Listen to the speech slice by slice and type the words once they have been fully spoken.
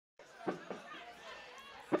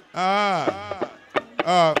We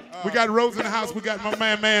got Rose in the house. We got my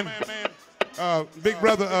man, Big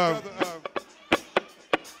Brother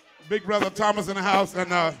Thomas in the house,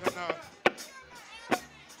 and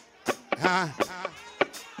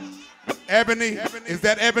Ebony. Is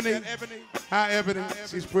that Ebony? Hi, Ebony.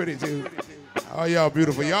 She's pretty too. Oh, y'all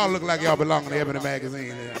beautiful. Y'all look like y'all belong in the Ebony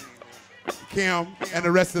magazine. Kim and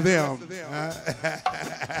the rest of them.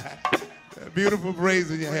 Beautiful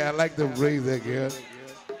braids in your hair. I like the braids, that girl.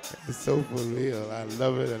 It's so for real. I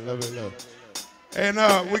love it. I love it. Love it. And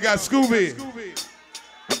we got Scooby.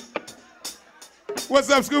 What's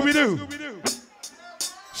up, Scooby-Doo?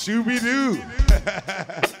 Scooby-Doo.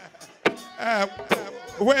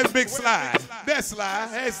 Where's Big Sly? That's Sly.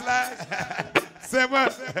 Hey, Sly. Say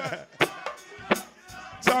what?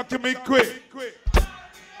 Talk to me quick.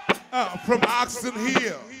 From Oxon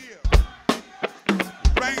Hill.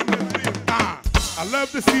 I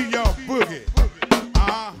love to see y'all boogie.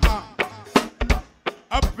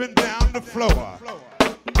 Up and down the floor.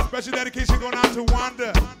 Special dedication going out to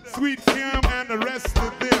Wanda, Sweet Kim, and the rest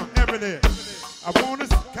of them. Everything. I want to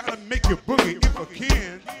kind of make you boogie if I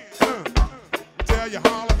can. Tell you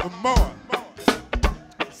holler for more.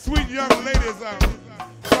 Sweet young ladies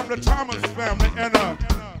from the Thomas family, and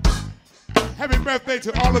happy birthday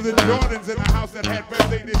to all of the Jordans in the house that had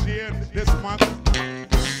birthday this year, this month.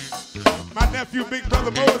 My nephew, Big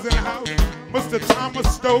Brother Mo, is in the house. Mr.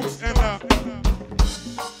 Thomas Stokes and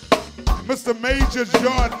Mr. Major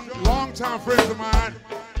Jordan, longtime friends of mine.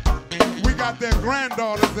 We got their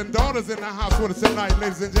granddaughters and daughters in the house with us tonight,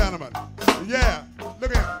 ladies and gentlemen. Yeah,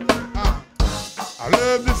 look at I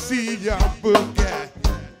love to see y'all boogie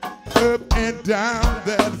up and down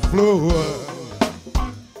that floor.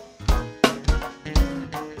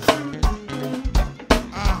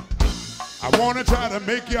 I want to try to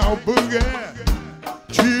make y'all boogie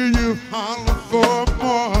till you holler for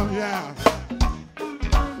more, yeah.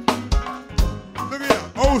 Look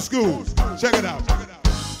at old school, check it out.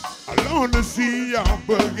 I want to see y'all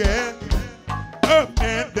boogie up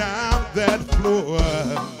and down that floor.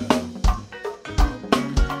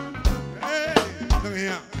 Hey, look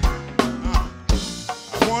here.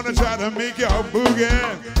 I want to try to make y'all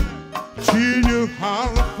boogie till you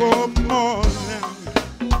holler for more, yeah.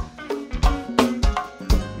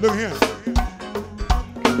 Look here.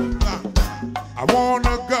 I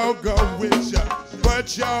wanna go with ya,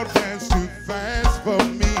 but y'all dance too fast for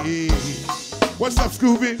me. What's up,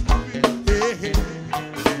 Scooby? Hey, hey.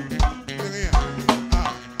 Look here.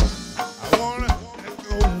 I wanna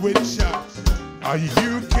go with ya.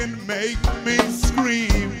 You can make me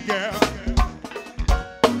scream, girl.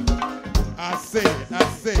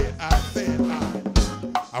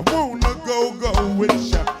 I wanna go with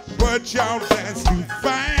ya, but y'all dance too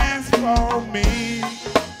fast for me,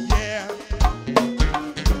 yeah.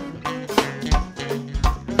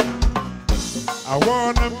 I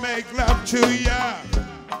wanna make love to ya,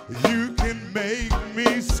 you can make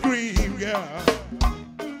me scream, yeah.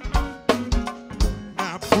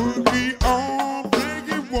 Now boogie on,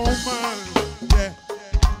 reggae woman, yeah.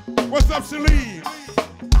 What's up, Celine?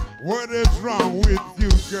 What is wrong with you,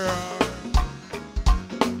 girl?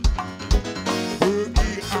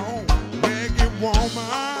 Boogie on, reggae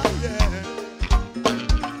woman, yeah.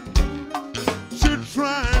 You're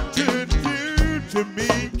trying to do to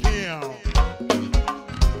me, Kim.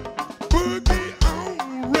 Boogie on,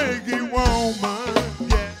 reggae woman,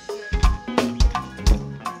 yeah.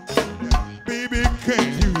 Baby,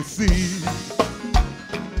 can't you see?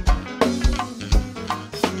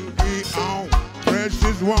 Boogie on,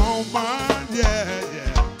 precious woman, yeah,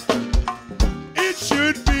 yeah. It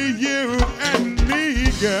should be you and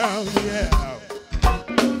me, girl, yeah.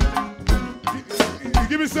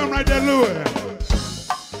 Give me something right there, Louis.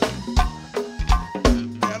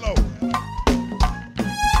 Hello.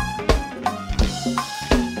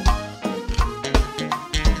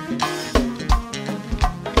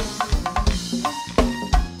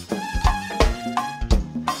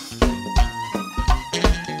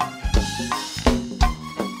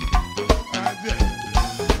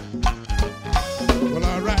 Well,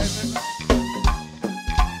 all right.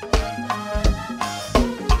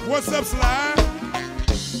 What's up, Sly?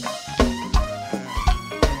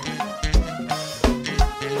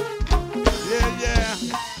 Yeah, yeah.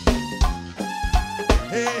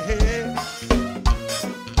 Hey, hey.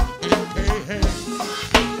 Hey, hey.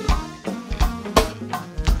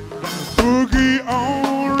 Boogie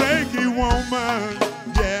on, reggae woman,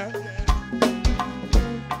 yeah.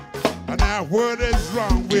 Now what is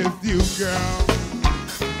wrong with you, girl?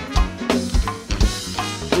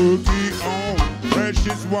 Boogie on,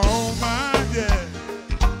 precious woman, yeah.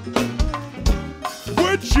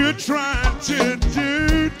 What you trying to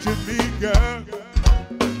do to me, girl?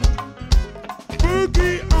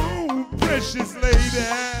 Boogie on, precious lady.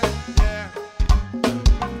 Yeah.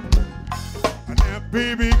 Now,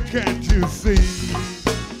 baby, can't you see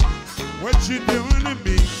what you're doing to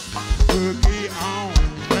me? Boogie on,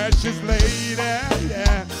 precious lady.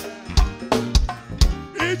 Yeah.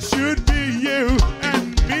 It should be you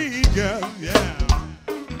and me, girl. Yeah.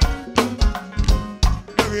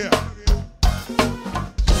 Look here.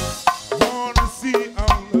 I wanna see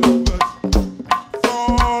all of us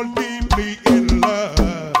fall deeply in love.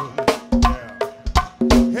 Yeah.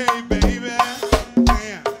 Hey, baby.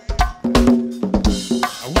 Yeah.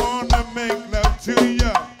 I wanna make love to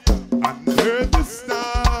you under the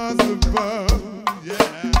stars above.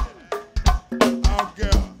 Yeah. Oh,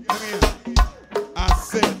 girl. Look here. I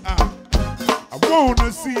said I wanna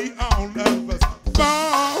see all of us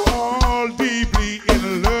fall deeply in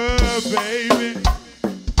love, baby.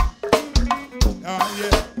 Oh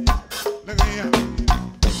yeah, look at here.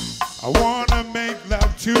 I wanna make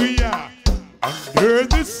love to ya under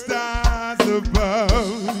the stars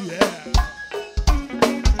above, yeah.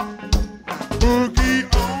 Boogie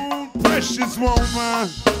on, precious woman,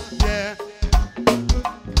 yeah.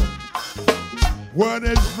 What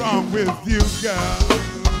is wrong with you, girl?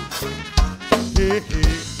 Hey,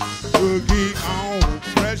 hey, boogie on,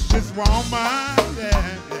 precious woman,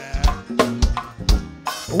 yeah, yeah.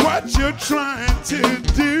 What you trying to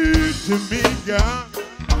do to me, girl?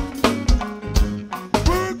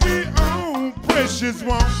 Boogie on, precious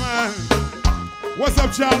woman. What's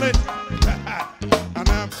up, Charlie? And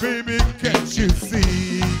now, baby, can't you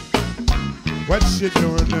see what you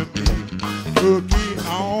doing to me? Boogie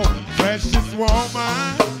on, precious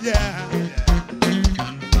woman, yeah.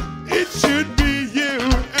 It should be you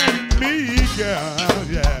and me, girl,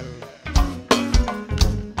 yeah.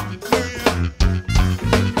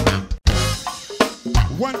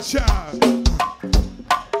 One child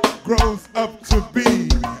grows up to be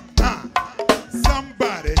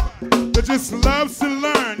somebody that just loves to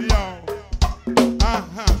learn, y'all.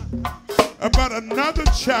 But another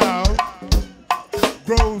child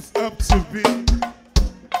grows up to be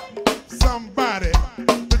somebody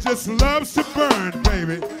that just loves to burn,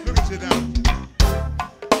 baby. Look at you now.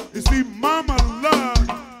 You see, mama loves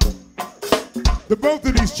the both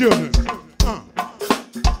of these children.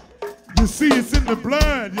 You see, it's in the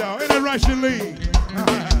blood, y'all. Ain't that right, Shalene?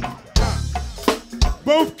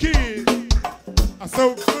 Both kids are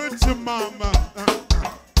so good to mama.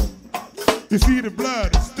 You see, the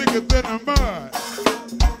blood is thicker than the mud.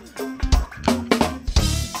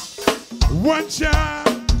 One child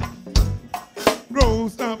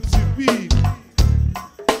grows up to be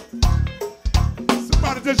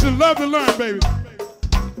somebody that you love to learn, baby.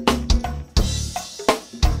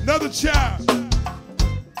 Another child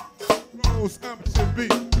grows up to be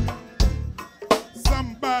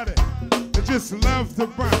somebody that just loves to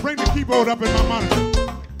burn. Bring the keyboard up in my monitor.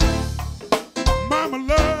 Mama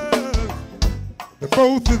loves the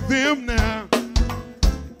both of them now.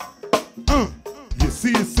 You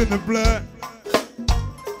see, it's in the blood.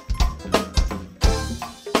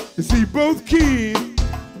 You see, both kids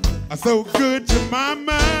are so good to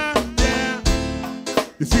mama, yeah.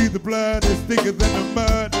 You see, the blood is thicker than the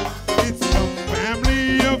mud. It's a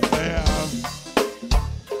family affair.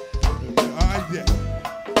 Oh, yeah.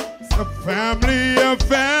 It's a family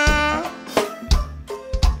affair.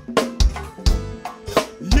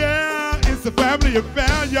 Yeah, it's a family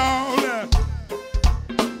affair, y'all.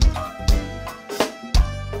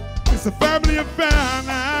 It's a family affair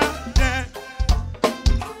now, yeah.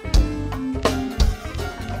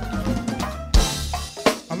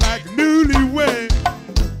 Like newlywed,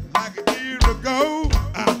 like a year ago,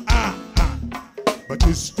 but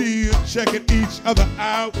you're still checking each other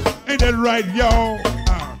out. Ain't that right, y'all?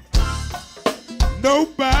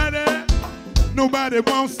 Nobody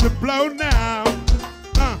wants to blow now.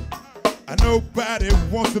 Nobody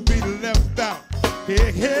wants to be left out.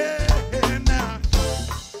 Hey, now.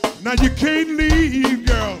 Now you can't leave,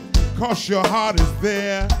 girl, 'cause your heart is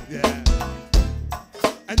there, yeah.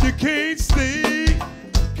 And you can't stay,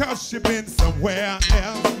 'cause you've been somewhere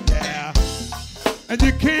else, yeah. And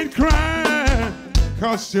you can't cry,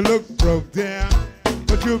 'cause you look broke down.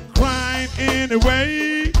 But you're crying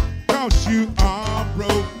anyway, 'cause you are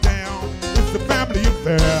broke down. It's a family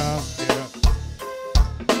affair, yeah.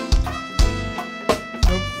 It's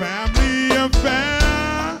a family affair.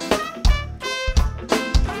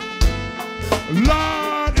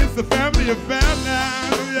 Lord, it's a family affair now,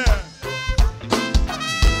 yeah.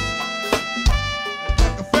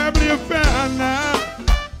 Like a family affair now.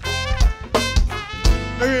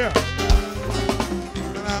 Look here.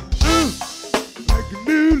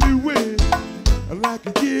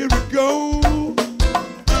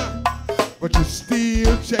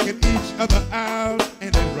 out,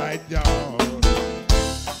 ain't it right, y'all?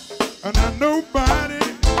 And now nobody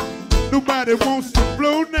wants to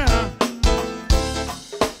blow now.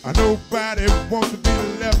 And nobody wants to be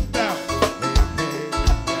left out.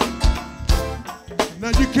 Now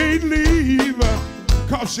you can't leave,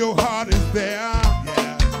 'cause your heart is there,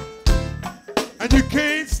 yeah. And you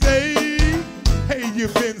can't stay, hey,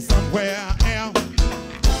 you've been somewhere else.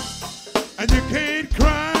 And you can't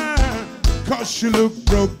cry, 'cause you look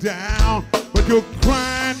broke down. But you're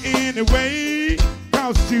crying anyway,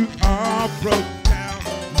 'cause you are broke down.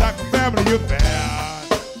 Like a family affair.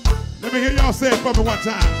 Let me hear y'all say it for me one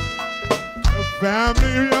time. A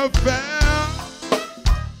family affair.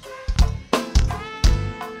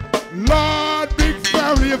 Lord, big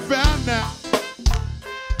family affair now.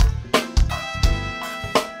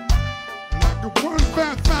 Like a one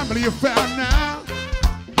fat family affair now.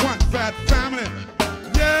 One fat family,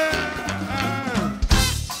 yeah.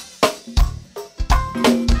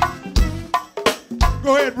 Go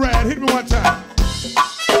ahead, Brad, hit me one time.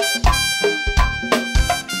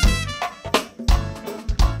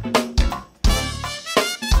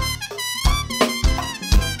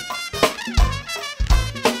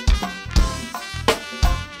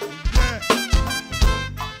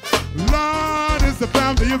 The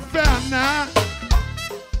family affair now.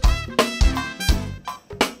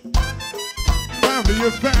 Family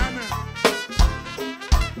affair now.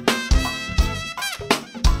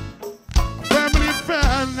 Family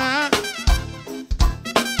affair now.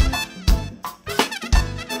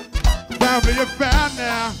 Family affair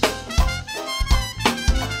now.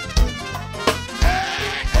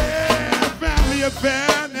 Yeah, family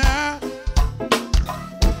affair now.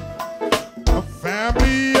 A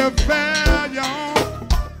family affair, y'all.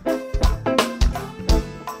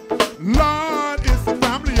 Lord, it's a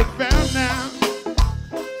family affair now.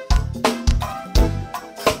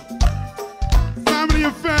 Family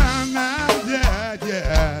affair now, yeah,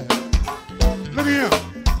 yeah. Look at him.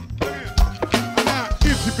 Now,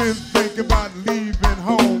 if you've been thinking about leaving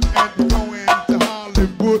home and going to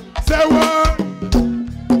Hollywood, say what?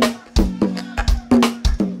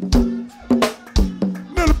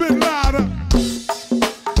 Little bit louder.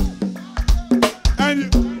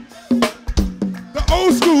 And the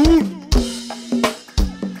old school.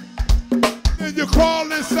 You crawl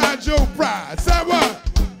inside your pride. Say what?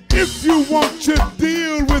 If you want to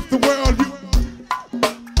deal with the world,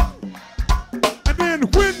 and then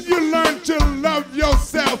when you learn to love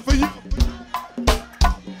yourself, we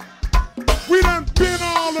done been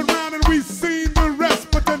all around and we seen the rest,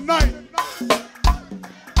 but tonight,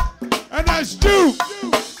 and that's you.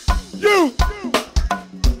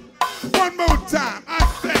 One more time, I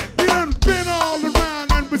said, we done been all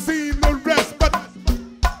around and we seen the rest, but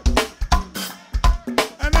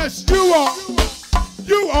that's you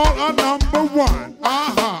all are number one.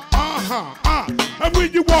 And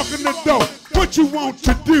when you walk in the door, what you want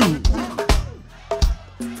to do?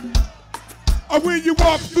 Or when you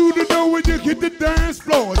walk through the door, when you hit the dance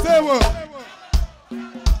floor, say what?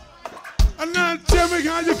 And now tell me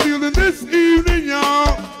how you feeling this evening,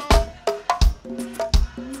 y'all.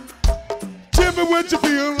 Tell me what you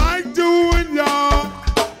feel like doing, y'all.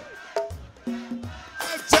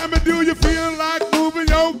 Tell me, do you feel like moving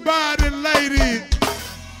your body, ladies?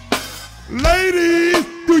 Ladies,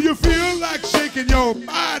 do you feel like shaking your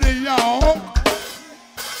body, y'all?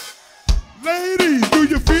 Ladies, do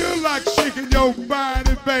you feel like shaking your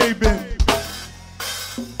body, baby?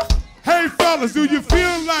 Hey, fellas, do you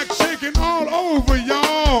feel like shaking all over,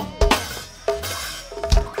 y'all?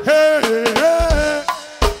 Hey, hey,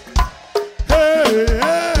 hey, hey,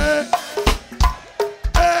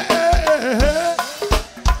 hey, hey, hey.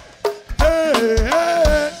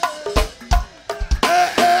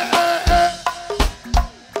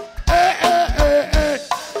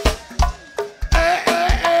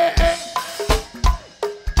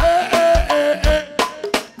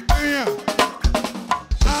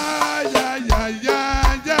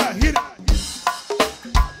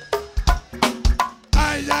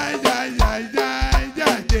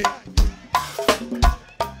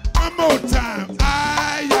 One more time.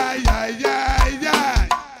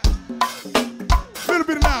 Little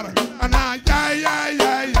bit louder. And now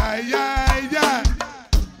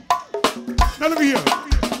look here.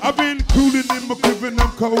 I've been cooling in my crib and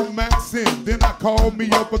I'm cold maxing. Then I call me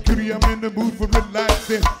up a cutie, I'm in the mood for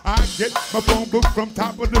relaxing. I get my phone book from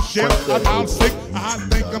top of the shelf. I'm sick, I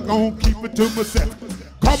think I'm gonna keep it to myself.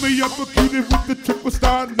 Call me up a cutie with the triple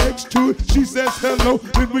star next to it. She says hello,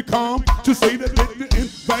 then we come to say that they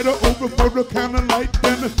invite her over for a kind of light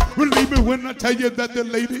dinner. Believe me when I tell you that the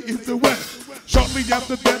lady is the winner. Shortly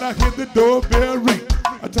after that I hear the doorbell ring.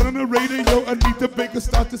 I turn on the radio, Anita Baker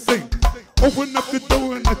start to sing. Open up the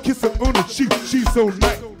door and I kiss her on the cheek. She's so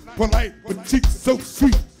nice, polite, but cheeks so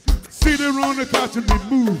sweet. Sit her on the couch and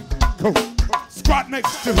remove coat. Squat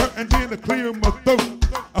next to her and then I clear my throat.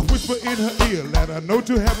 I whisper in her ear, let her know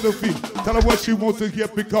to have no fear. Tell her what she wants to hear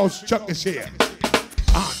because Chuck is here.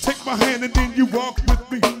 Take my hand and then you walk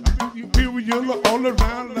with me. You feel you all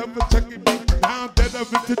around, love and checking me. Now that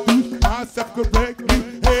I've introduced myself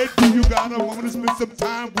correctly, hey, do you got a woman to spend some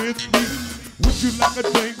time with me? Would you like a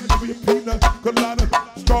drink, maybe a pina colada,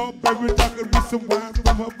 strawberry daiquiri, some wine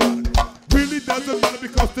from her body? Really doesn't matter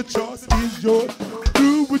because the choice is yours.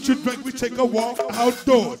 Do what you drink, we take a walk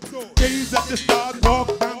outdoors. Gaze at the stars, walk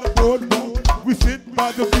down the boardwalk. We sit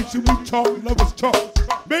by the beach and we talk, lovers talk.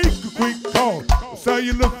 Make a quick call,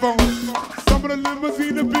 cellular phone. Some of the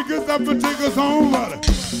limousine the biggest up and take us home.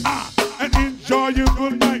 An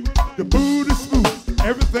enjoyable night. The mood is smooth,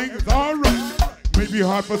 everything is alright. Maybe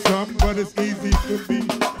hard for some, but it's easy for me.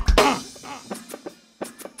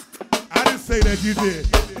 I didn't say that, you did.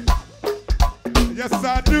 Yes,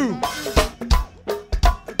 I do.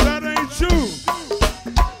 That ain't true.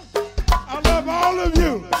 I love all of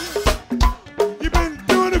you. You've been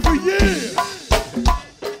doing it for years.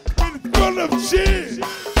 Been full of cheers.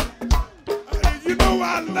 You know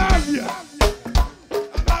I love you.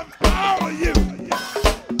 I love all of you.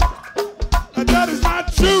 That is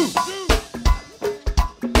not true.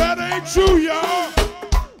 That ain't true, y'all.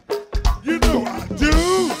 You know I do.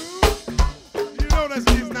 You know that's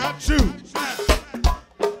not true.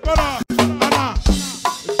 But it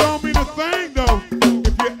don't mean a thing though.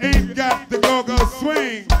 If you ain't got the go-go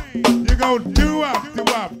swing, you go do-up,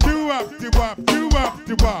 do-up, do-up, do-up, do-up,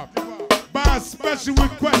 do-up. By a special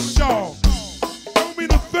request, y'all. Don't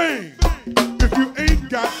mean a thing. If you ain't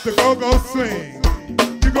got the go-go swing,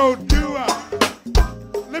 you go do-up.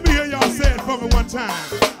 Let me hear y'all say it for me one time.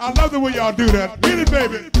 I love the way y'all do that. Hit it,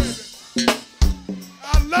 baby.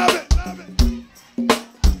 I love it.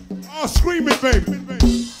 Oh, scream it, baby.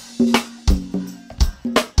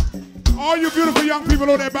 All you beautiful young people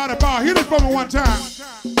on there by the bar, hit it for me one time.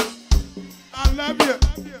 I love you.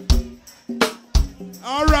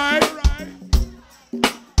 All right.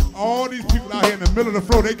 All these people out here in the middle of the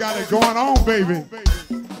floor, they got it going on, baby.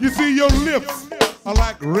 You see, your lips are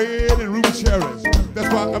like red and ruby cherries.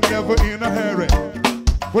 That's why I'm never in a hurry.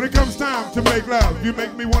 When it comes time to make love, you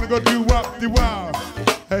make me want to go do-wop, do-wow.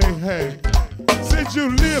 Hey, hey. Since your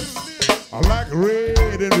lips are like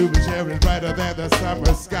red and ruby cherries, brighter than the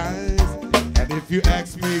summer skies. And if you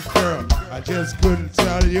ask me, girl, I just couldn't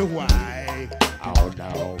tell you why. Oh,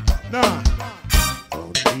 no. Nah,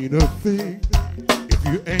 don't need a thing if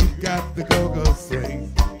you ain't got the go-go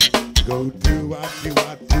swing. Go do-wop,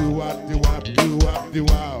 do-wop, do-wop, do-wop, do-wop,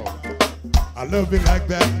 do-wow. I love it like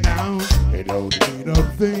that now. It don't mean a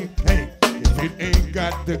thing. Hey, if it ain't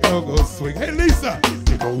got the go-go swing. Hey, Lisa,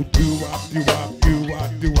 you go do-wop, do-wop,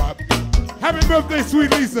 do-wop, do-wop. Happy birthday,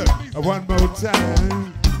 sweet Lisa. One more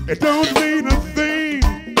time. It don't mean a thing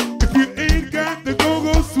if you ain't got the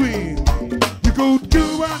go-go swing. You go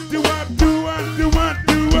do-wop, do-wop, do-wop, do-wop,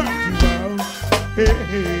 do-wop, do-wop. Hey,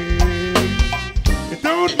 hey. It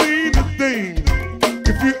don't mean a thing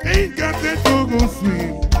if you ain't got that go-go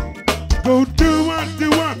swing. Go do-wop,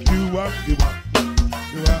 do-wop, do-wop, do-wop,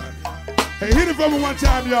 do-wop. Hey, hit it for me one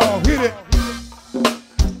time, y'all. Hit it.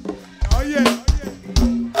 Oh, yeah.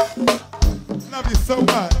 Love you so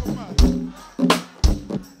much.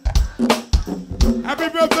 Happy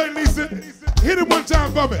birthday, Lisa. Hit it one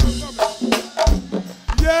time for me.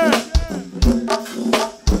 Yeah.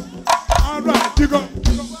 All right, you go.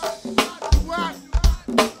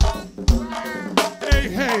 Hey,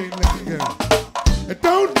 hey, let me go. It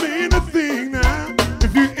don't mean a thing now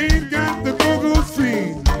if you ain't got the go-go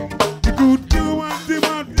swing. You go do-wop,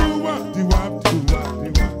 do-wop, do-wop, do-wop.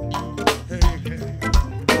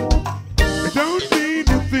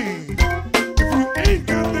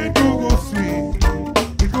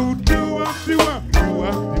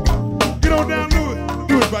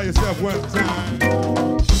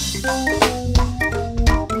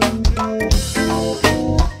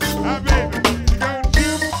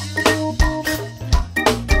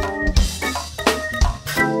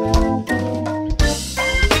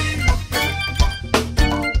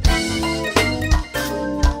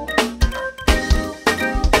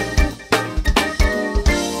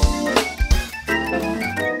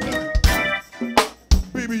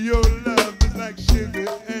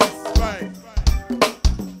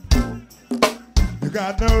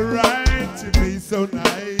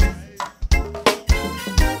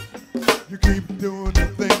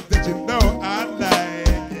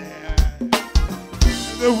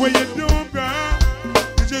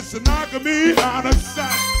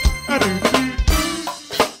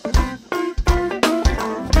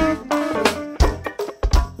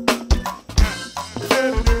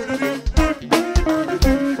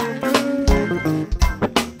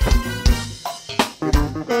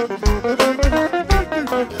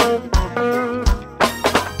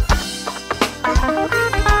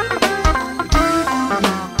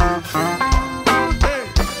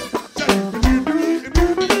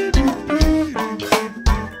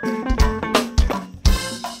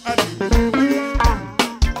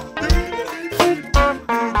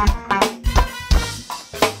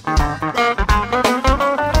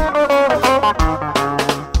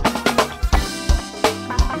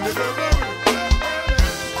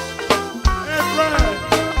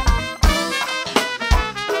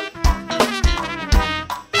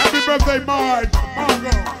 birthday, Marge. Margo.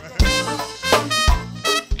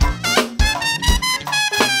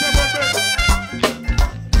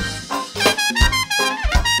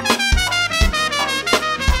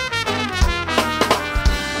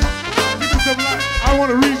 I want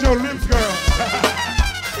to read your lips, girl.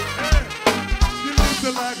 Your lips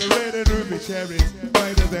are like a red and ruby cherry,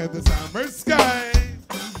 brighter than the summer sky.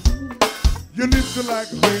 Your lips are like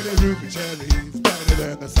red and ruby cherries, brighter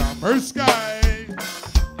than the summer sky.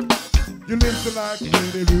 Your lips are like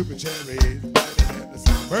red and ruby cherries, brighter than the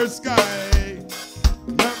summer sky.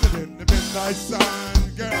 Loving in the midnight sun,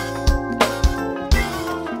 girl.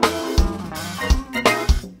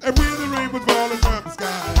 And when the rain was falling from the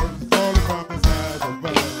sky, falling from the skies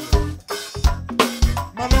above,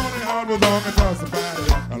 my lonely heart was long across the body,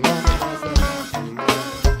 along across the land.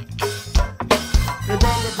 It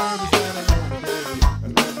was the burning sun along the way.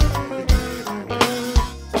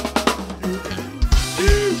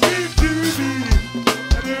 You came to me,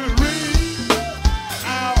 and then rain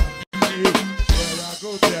out. There I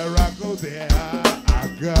go, there I go, there I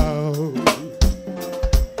go.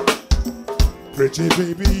 Pretty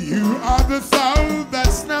baby, you are the soul that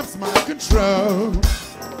snaps my control.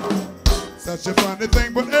 Such a funny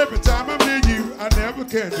thing, but every time I'm near you, I never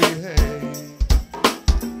can behave.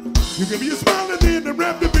 You give me a smile and then the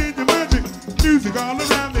rap to be the magic. Music all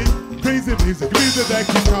around me, crazy music that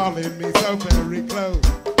keeps calling me so very close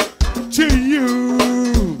to you.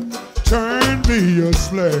 Turn me a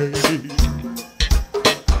slave.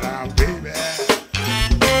 Now, baby,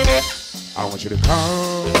 I want you to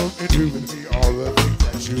come and do with me all the things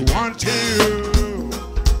that you want to.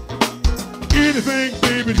 Anything,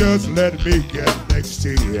 baby, just let me get next to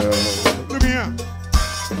you. Look me up.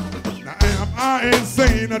 Now, am I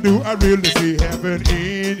insane, or do I really see heaven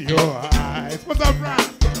in your eyes? What's up, Ryan?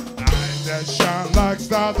 Eyes that shine like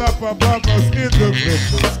stars up above us in the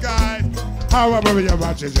crystal sky. However you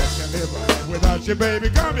watch it, just can't live life without you, baby.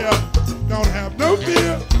 Come here. Don't have no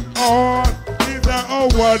fear, or either, or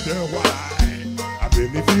wonder why.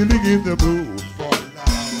 Really feeling in the mood for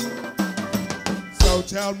love. So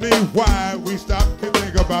tell me why we stop to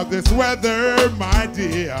think about this weather, my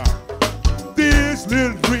dear. This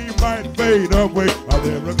little dream might fade away.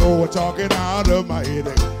 There I go talking out of my head.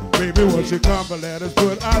 Baby, won't you come and let us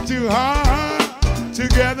put our two hearts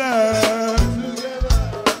together?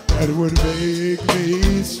 That would make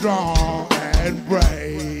me strong and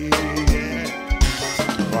brave.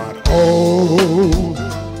 But oh,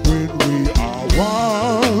 when we are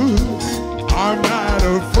one, I'm not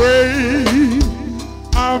afraid,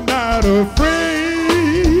 I'm not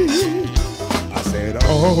afraid. I said,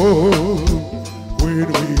 oh, when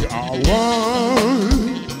we are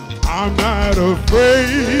one, I'm not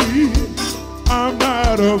afraid, I'm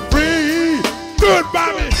not afraid. Good,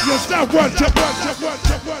 Bobby, you stop one, step one, step one,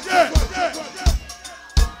 step one, yeah.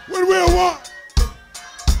 When we're one,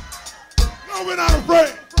 no, we're not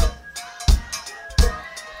afraid.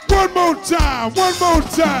 One more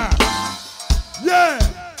time, yeah.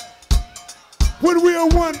 When we are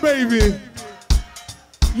one, baby,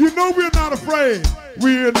 you know we're not afraid.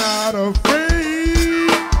 We're not afraid.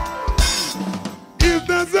 If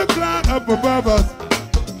there's a cloud up above us,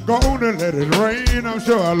 go on and let it rain. I'm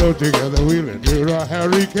sure our love together we'll endure a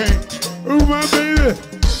hurricane. Oh, my baby,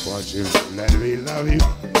 won't you let me love you?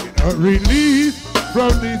 Get a release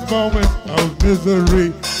from these moments of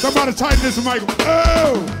misery. Somebody tighten this mic.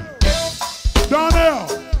 Oh! Donnell.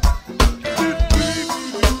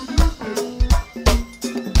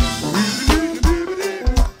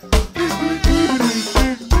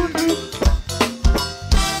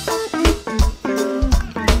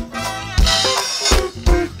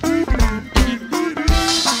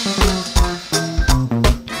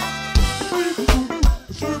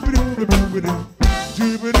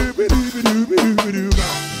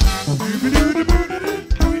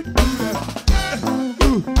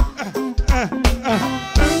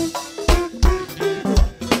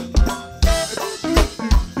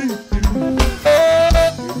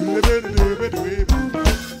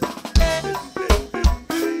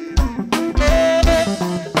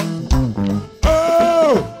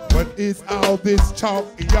 This talk,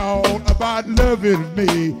 y'all, about loving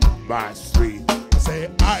me, my sweet. Say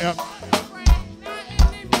I am.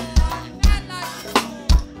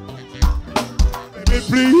 Baby,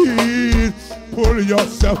 please pull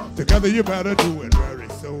yourself together. You better do it very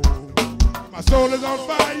soon. My soul is on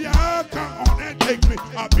fire. Come on and take me.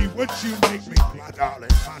 I'll be what you make me, my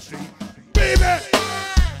darling, my sweet. Baby,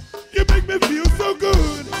 you make me feel so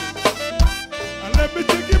good. Now let me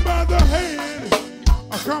take you by the hand.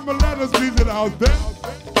 Come and let us visit out there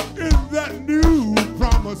in that new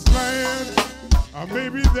promised land. Or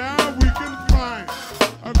maybe there we can find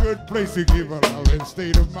a good place to give a loving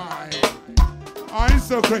state of mind. I'm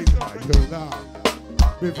so crazy like your love.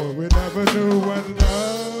 Before we never knew what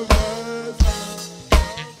love was.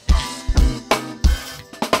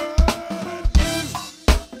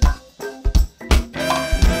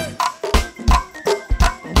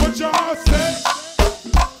 What y'all say?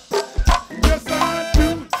 Yes, I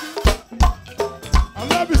do. I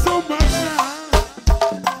love you so much now.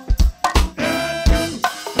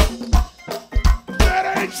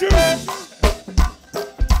 You.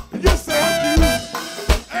 Yes, I do.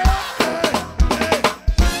 Hey, hey, hey.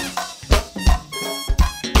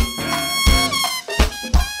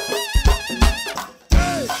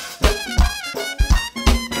 Hey.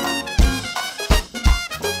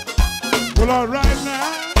 Well, all right now.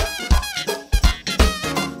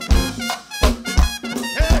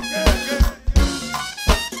 Hey, hey, hey.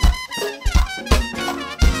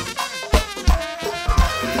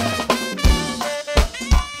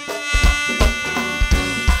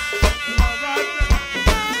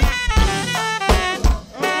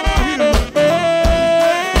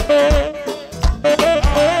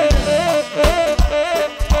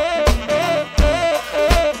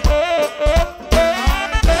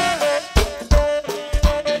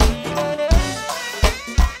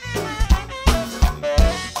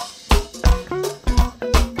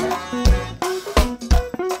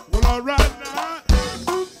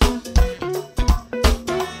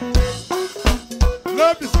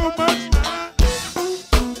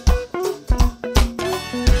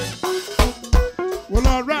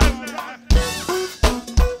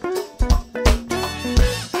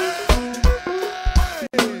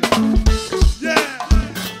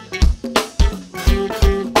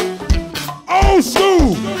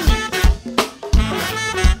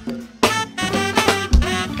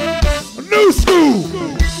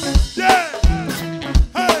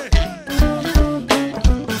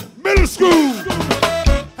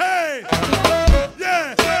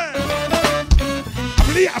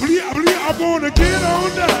 I wanna get on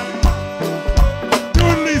down. You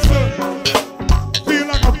and Lisa feel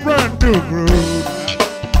like a brand new groove.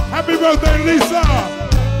 Happy birthday, Lisa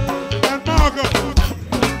and Margaret.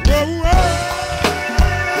 Whoa, whoa.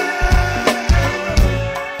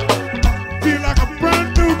 Feel like a brand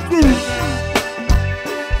new groove now.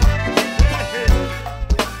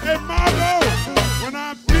 Hey, Margot, when I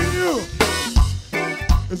feel you,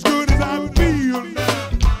 as good as I feel now.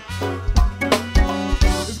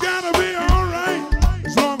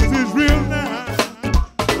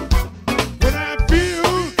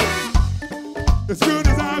 As good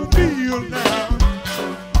as I feel now,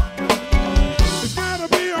 it's gotta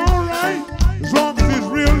be alright, as long as it's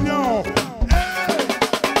real, y'all. Hey.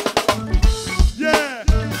 Yeah.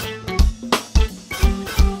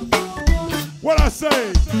 What I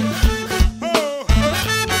say? Oh.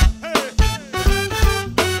 Hey.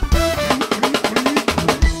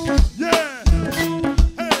 Yeah.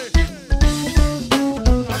 Hey.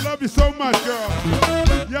 I love you so much, girl.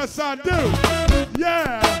 Yes, I do.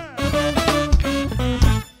 Yeah.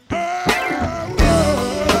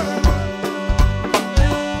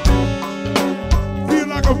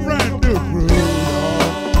 A brand new groove,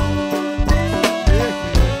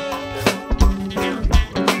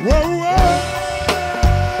 whoa, whoa.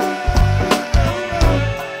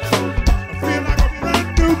 I feel like a brand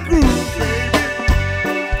new groove, baby.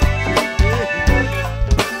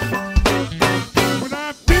 When I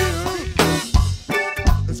feel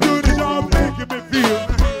as good as y'all making me feel,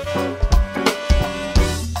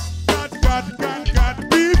 got to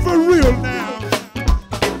be for real now.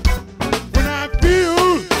 When I feel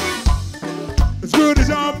as good as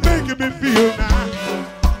y'all making me feel now.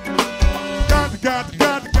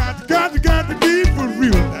 Got to be for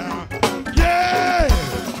real now. Yeah!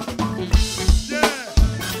 Yeah!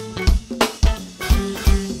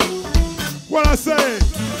 What I say?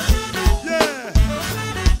 Yeah!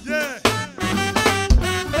 Yeah!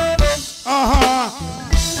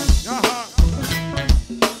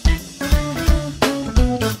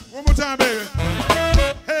 One more time, baby.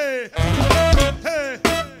 Hey! Hey!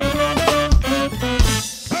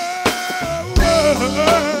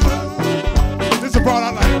 This is the part I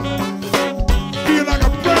like. Feel like a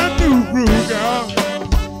brand new groove, girl.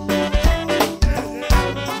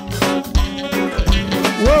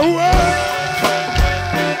 Whoa, whoa.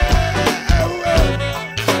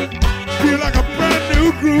 Feel like a brand new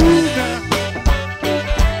groove now.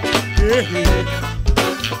 Yeah.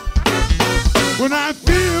 When I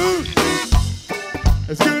feel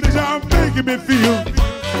as good as y'all making me feel.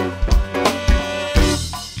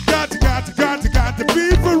 Got to be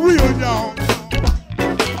for real, y'all.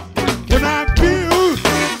 When I feel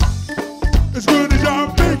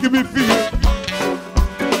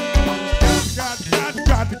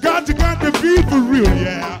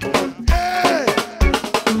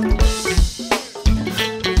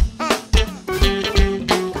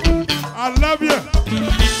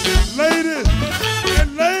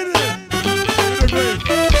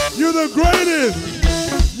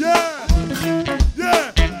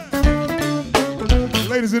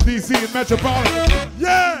Metropolitan.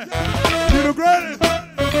 Yeah, you the greatest.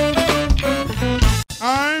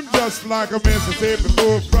 I'm just like a Mississippi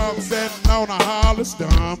bullfrog sitting on a hollow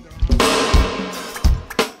stump.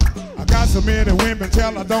 I got so many women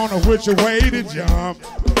till I don't know which way to jump.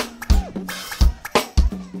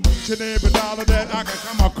 Each and every dollar that I can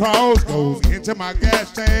come across goes into my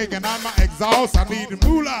gas tank and on my exhaust. I need the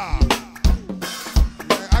moolah.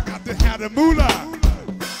 Yeah, I got to have the moolah.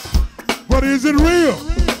 But is it real?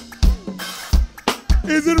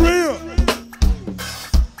 Is it real?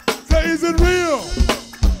 Say, is it real?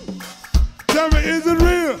 Tell me, is it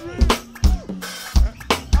real?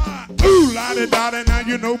 Ooh, la-di-da-di, now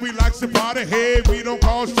you know we like to party. Hey, we don't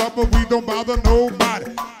cause trouble, we don't bother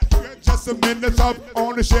nobody. Just a minute up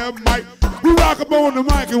on the shelf mic. We rock up on the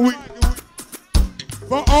mic and we,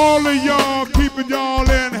 for all of y'all, keeping y'all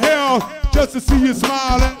in health, just to see you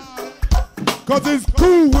smiling. Cause it's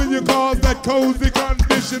cool when you cause that cozy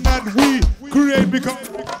condition that we create. Because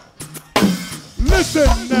listen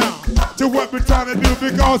now to what we're trying to do,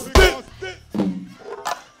 because this,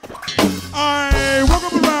 I woke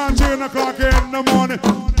up around 10 o'clock in the morning,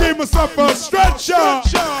 gave myself a stretcher.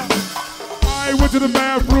 I went to the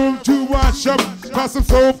bathroom to wash up, got some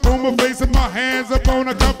soap on my face and my hands up on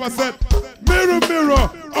a cup. I said, mirror, mirror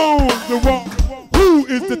on the wall, who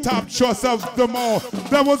is the top choice of them all?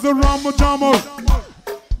 That was the Rama Jama.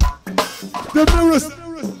 The mirrors.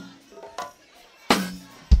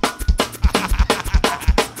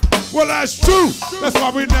 Well, that's true. That's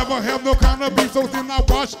why we never have no kind of beef. So then I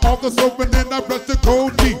wash off the soap and then I brush the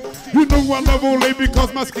cold teeth. You know I love Olay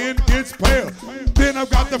because my skin gets pale. Then I've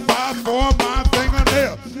got the 5 for my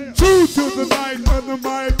fingernail. True to the night under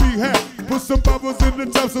my behalf. Put some bubbles in the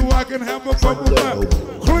tub so I can have a bubble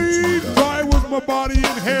bath. Clean, dry with my body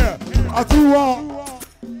and hair. I threw on.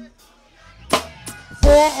 For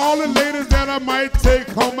all the ladies that I might take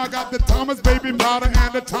home, I got the Thomas baby powder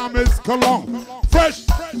and the Thomas cologne. Fresh,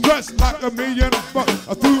 dressed like $1 million bucks.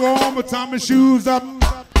 I threw on my Thomas shoes up.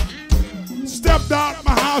 Stepped out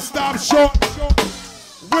my house, stopped short.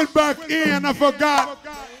 Went back in, I forgot.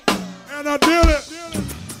 And I did it.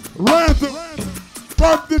 Ran through,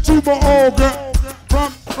 bumped into my old girl.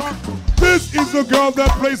 This is a girl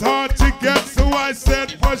that plays hard to get. So I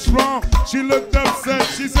said, what's wrong? She looked upset.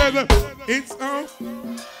 She said, it's on.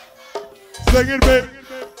 Sing it, baby.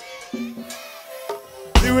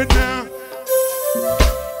 Do it now.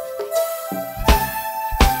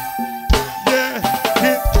 Yeah,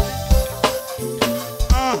 hit.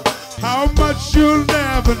 How much you'll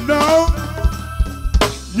never know.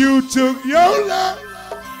 You took your love.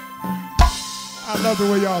 I love the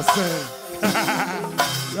way y'all sing.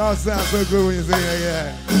 Y'all sound so good when you sing it,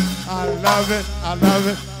 yeah. I love it, I love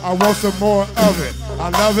it, I want some more of it. I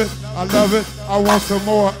love it, I love it, I want some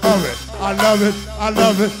more of it. I love it, I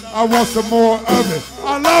love it, I want some more of it.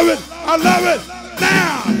 I love it, I love it,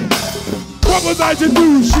 now! What was I to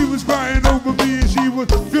do? She was crying over me and she was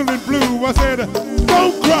feeling blue. I said,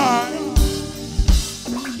 don't cry.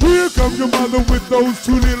 Here comes your mother with those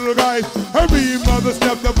 2 little guys. Her mean mother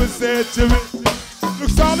stepped up and said to me, look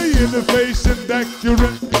Sally in the face and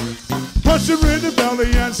accurate. Punched her in the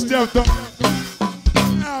belly and stepped up.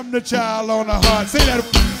 I'm the child on the heart. Say that.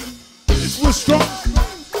 This was strong.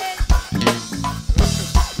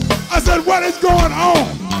 I said, what is going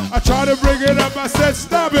on? I tried to bring it up. I said,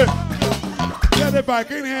 stop it. Said if I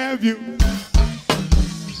can have you.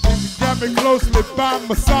 She grabbed me closely by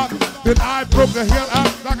my sock. Then I broke her head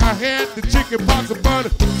out like I had the chicken pox of butter.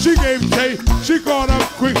 She gave chase. She caught up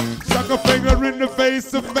quick. Stuck a finger in the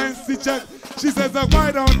face of fancy Chuck. She says,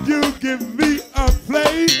 why don't you give me a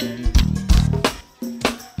plate?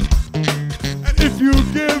 And if you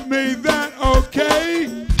give me that, okay.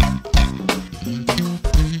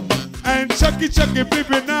 And Chucky, Chucky,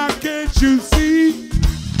 baby, now can't you see?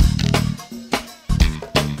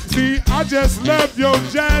 See, I just love your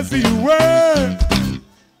jazzy way.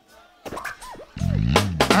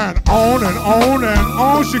 And on and on and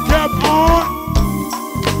on she kept on.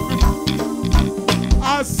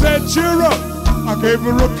 I said, cheer up. I gave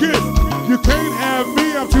her a kiss. You can't have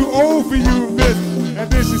me, I'm too old for you, miss.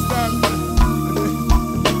 And then she stopped.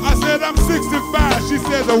 I said, I'm 65. She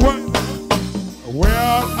said, what?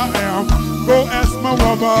 Well, I am. Go ask my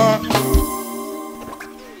woman.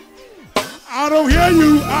 I don't hear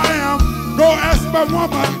you. I am. Go ask my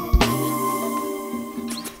woman.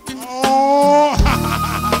 Oh,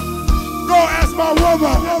 go ask my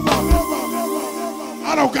woman.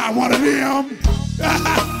 I don't got one of them.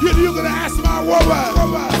 You're gonna ask my woman.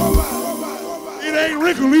 It ain't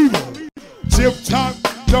wrinkle either. Tip-tock,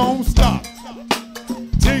 don't stop.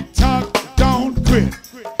 Tick-tock, don't quit.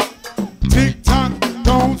 Tick-tock,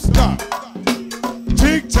 don't stop.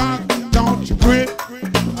 quit.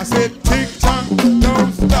 I said tick-tock,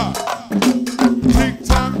 don't stop.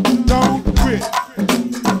 Tick-tock, don't quit.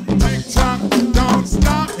 Tick-tock, don't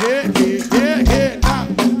stop. Yeah, yeah, yeah, yeah, nah,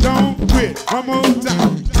 don't quit. One more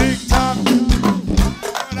time. Tick-tock.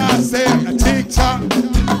 And I said tick-tock.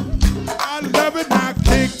 I love it now,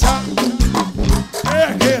 tick-tock.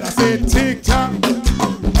 Yeah, yeah, I said tick-tock.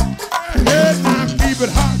 Yeah, now keep it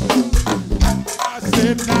hot. I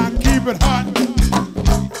said now keep it hot.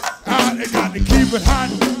 They got to keep it hot.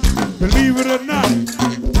 Believe it or not,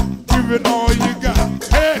 give it all you got.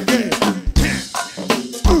 Hey, hey.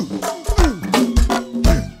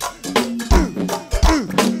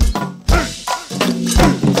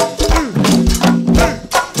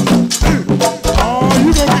 Oh,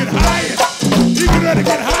 you gonna get higher. You can ready to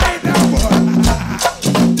get higher now, boy.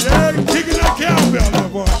 Yeah, kicking that cowbell there,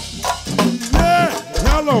 boy. Yeah,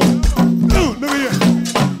 hello. Look at here.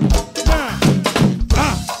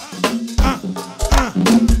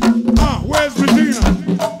 Where's Regina?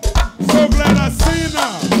 So glad I seen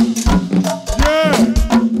her. Yeah.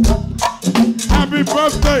 Happy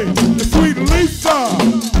birthday to sweet Lisa.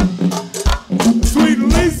 Sweet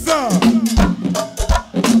Lisa.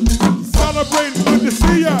 Celebrating, good to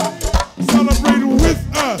see ya. Celebrating with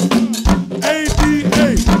us. ADA.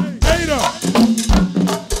 Ada.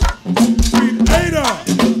 Sweet Ada.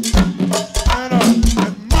 And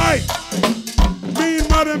Mike. Mean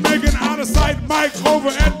Mother making out of sight Mike over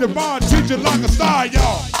at the bar, teaching like a star,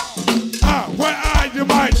 y'all. Where are you,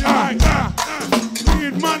 Mike?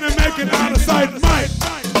 Mean Money making out of sight Mike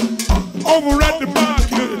over at the bar,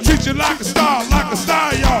 teaching like a star,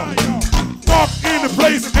 y'all. Walk in the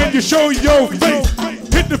place and you show your face.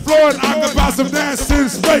 Hit the floor and occupy some dancing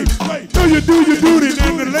space. Do your duty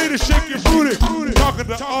and the ladies shake your booty. Talking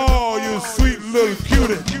to all you sweet little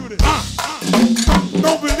cutie.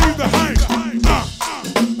 Don't believe the hype.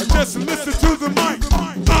 Just listen to the mic.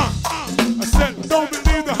 I said, don't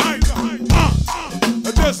believe the hype.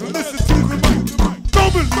 Just listen to the mic.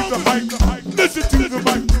 Don't believe the hype. Listen to the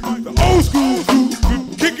mic. The old school crew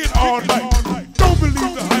kick it all night. Don't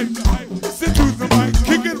believe the hype. Listen to the mic.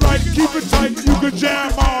 Kick it right, keep it tight. You can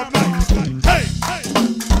jam all night. Hey,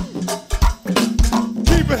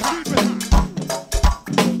 keep it hot.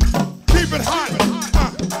 Keep it hot.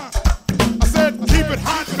 I said, keep it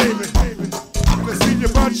hot, baby. Let's see your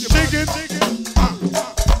butt shaking.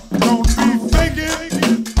 Don't be faking.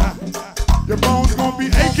 Your bones gonna be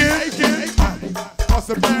aching. Cause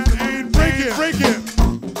the band ain't breaking.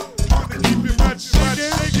 Wanna keep your butt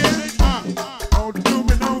shaking. Don't do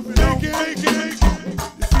me no faking.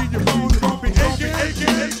 You see your bones gonna be aching.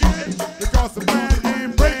 Because the band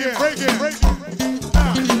ain't breaking.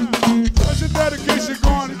 Special dedication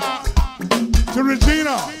going out to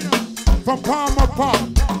Regina from Palmer Park.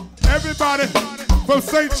 Everybody from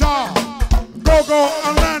St. Charles, Go-Go,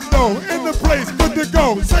 Orlando, in the place, good to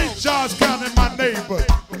go. St. Charles County, my neighbors.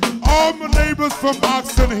 All my neighbors from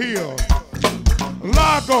Oxon Hill,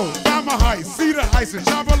 Largo, Bama Heights, Cedar Heights, and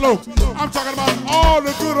Chapel Oaks. I'm talking about all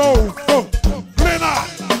the good old folks. Glenard,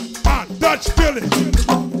 Dutch Village.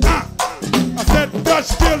 I said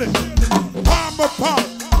Dutch Village. Palmer Park,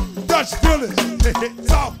 Dutch Village.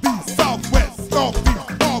 Southeast, southwest,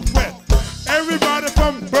 northeast, northwest. Everybody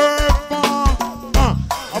from Bird Farm,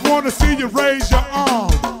 I want to see you raise your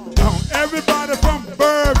arm. Everybody from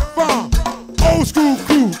Bird Farm, old school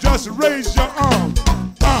crew, just raise your arm.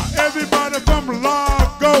 Everybody from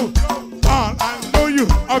Largo, I know you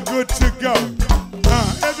are good to go.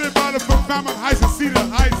 Everybody from Falmouth Heights and Cedar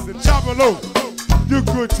Heights and Chapel Oaks, you're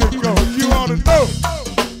good to go. You ought to know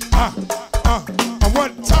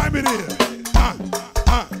what time it is.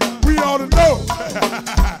 We ought to know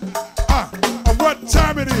what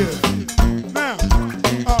time it is. Now,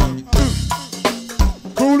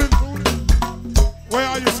 Coolin', where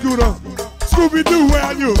are you, Scooter? Scooby-Doo, where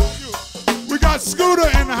are you? We got Scooter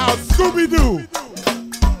in the house. Scooby-Doo.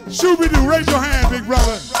 Shooby-Doo, raise your hand, big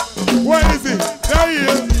brother. Where is he? There he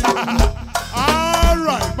is. All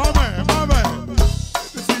right, my man.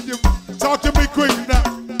 Talk to me quick now.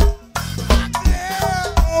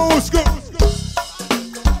 Oh, Scoop.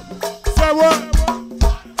 Say what?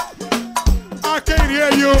 I can't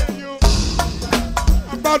hear you.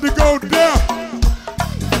 I'm about to go down.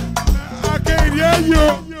 I can't hear you.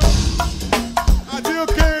 I still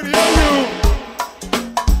can't hear you.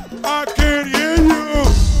 I can't hear you.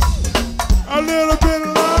 A little bit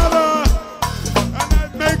louder. And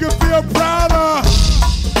that make you feel prouder.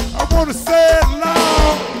 I want to say it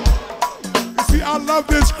loud. You see, I love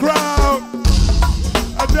this crowd.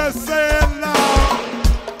 I just say it loud.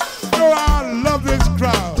 You know I love this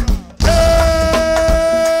crowd. Hey,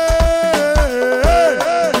 hey,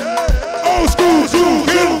 hey, hey.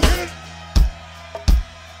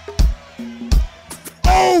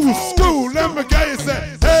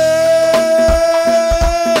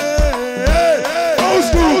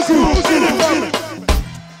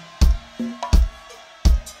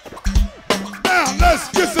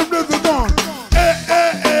 Get some rhythm on. Hey,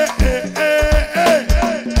 hey, hey, hey, hey,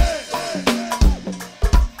 hey.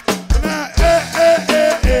 Now, hey, hey, hey,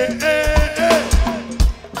 hey, hey, hey.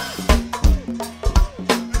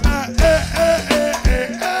 Now, hey, hey, hey, hey,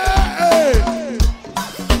 hey, hey.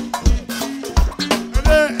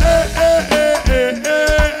 Hey, hey, hey, hey, hey,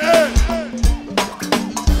 hey, hey.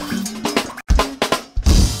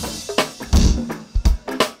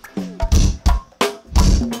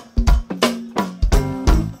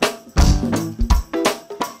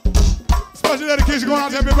 Special dedication going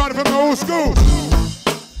out to everybody from the old school.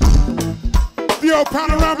 The old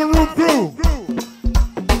Panorama Room crew.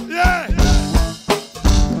 Yeah.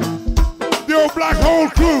 The old Black Hole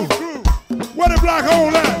crew. Where the Black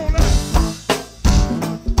Hole at?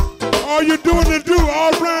 All you doing to do,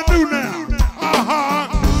 all brand new now.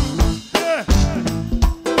 Yeah.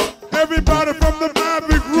 Everybody from the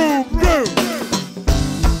Maverick Room crew.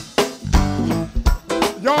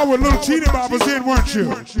 Y'all were little cheating bobbers in, weren't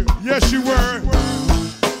you? Yes, you were.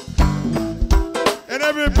 And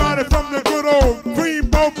everybody from the good old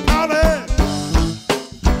Creamboat Palace.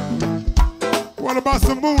 What about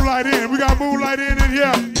some Moonlight Inn? We got Moonlight Inn in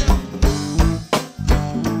here.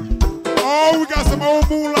 Oh, we got some old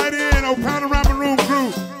Moonlight Inn, old Panorama Room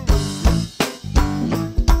crew.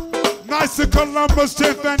 Nice of Columbus,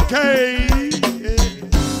 10th and K.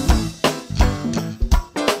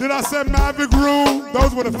 Did I say Maverick Room?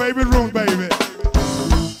 Those were the favorite rooms, baby.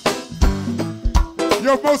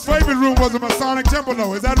 Your most favorite room was the Masonic Temple,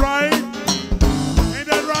 though. Is that right? Ain't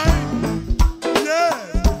that right? Yeah.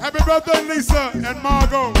 Happy birthday, Lisa and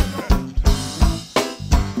Margot.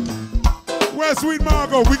 Where's sweet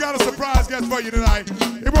Margot? We got a surprise guest for you tonight.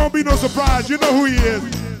 It won't be no surprise. You know who he is.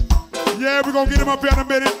 Yeah, we're going to get him up here in a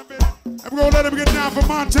minute. And we're going to let him get down from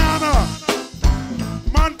Montana.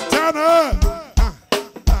 Montana.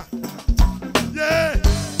 Yeah.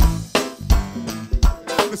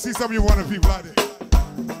 Let's see some of you wonderful people out there.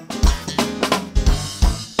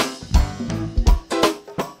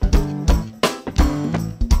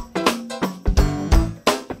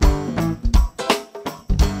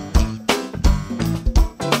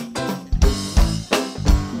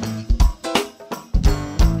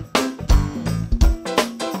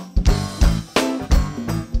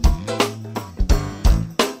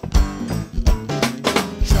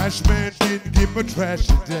 Trash man didn't give a trash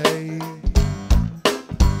today.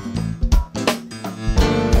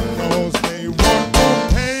 Cause they want to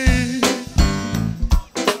pay.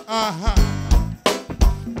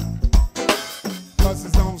 Cause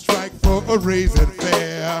it's on strike for a raise and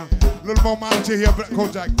fare. A little more monitor here,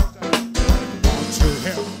 Kojak. Want to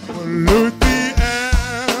help pollute the air.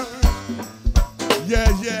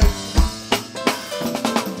 Yeah, yeah.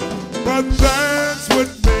 But that's what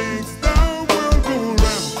makes the world go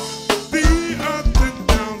round. The ups and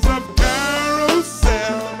downs of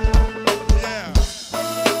carousel. Yeah.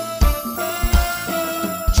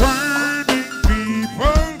 Turning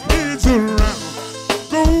people's heads around.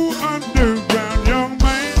 Go underground, young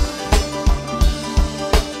man.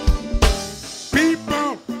 People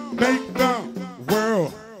make the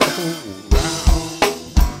world go round.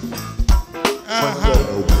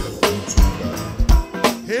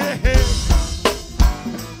 Hey, hey.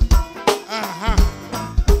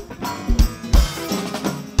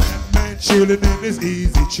 That man chilling in his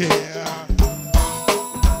easy chair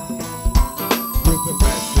with a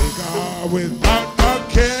fat cigar without a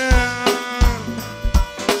care.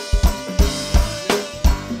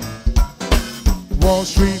 Wall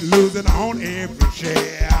Street losing on every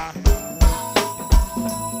share.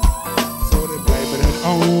 So they blame it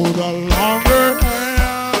on the longer hair.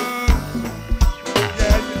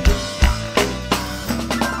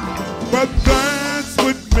 But that's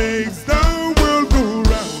what makes the world go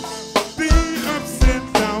round. The ups and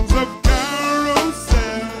downs of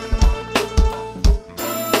carousel.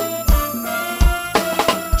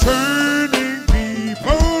 Turning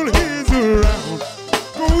people heads around.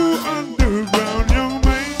 Go underground, young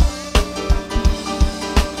man.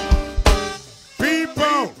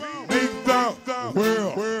 People make the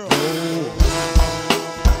world go round.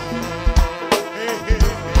 Hey, hey,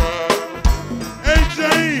 hey. Hey,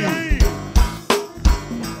 James.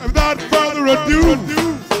 Without further ado,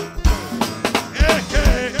 hey,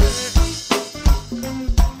 hey, hey.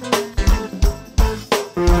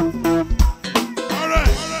 All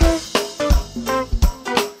right.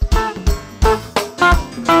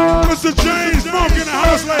 Mr. James Funk in the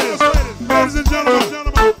house, ladies and gentlemen.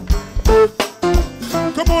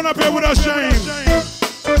 Come on up here with us, James.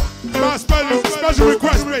 My special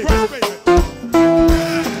request, baby.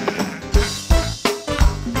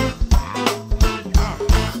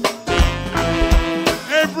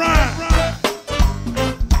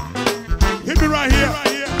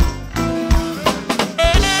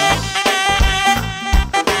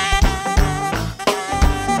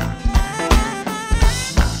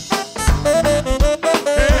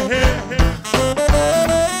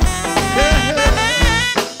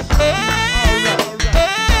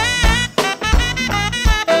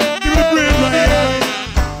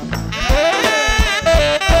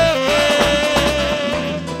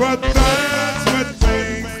 but that's what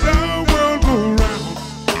makes the world go round.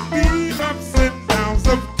 The ups and downs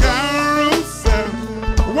of carousel.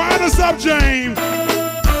 Wind us up, James.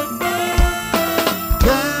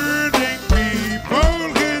 Turning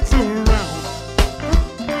people heads around.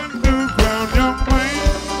 Underground, young man.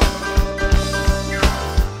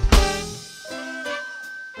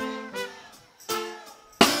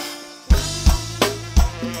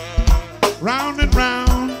 Round and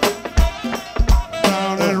round,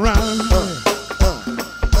 round and round,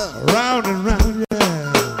 round and round,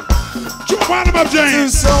 yeah. Wind them up, James. Two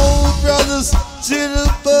soul brothers,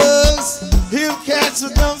 jitterbugs, hip cats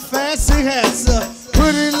with them fancy hats,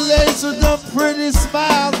 pretty ladies with them pretty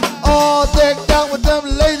smiles, all decked out with them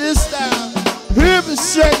latest styles. Hip is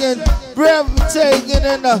shaking, breathtaking,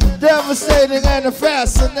 and devastating and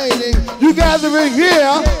fascinating. You gathering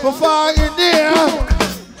here for far and near.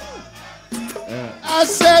 I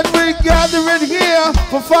said we gathering here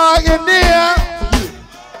for far and near.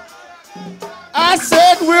 I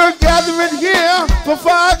said we're gathering here for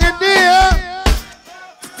far and near.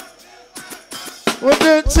 Well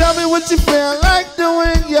then tell me what you feel like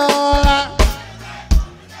doing, y'all.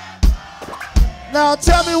 Now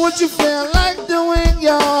tell me what you feel like doing,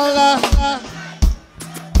 y'all.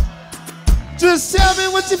 Just tell me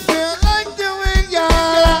what you feel like doing,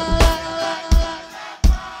 y'all.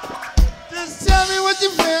 Tell me what you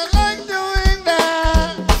feel like doing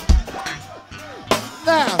now.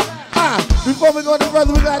 Now, before we go any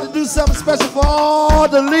further, we got to do something special for all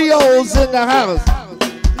the Leos in the house.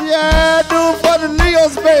 Yeah, do it for the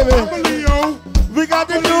Leos, baby. I'm a Leo. We got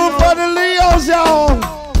to do it for the Leos, y'all.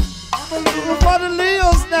 Do it for the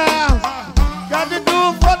Leos now. Got to do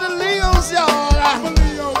it for the Leos, y'all. I'm a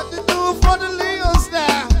Leo. Got to do it for the Leos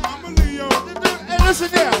now. I'm a Leo. Hey, listen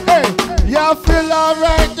here. Hey, y'all feel all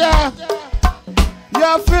right now?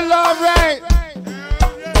 Y'all feel all right?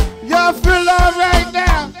 Y'all feel all right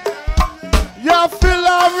now? Y'all feel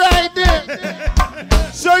all right then?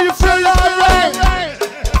 So you feel all right?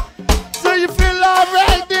 So you feel all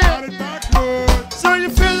right then? So you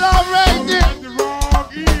feel all right then?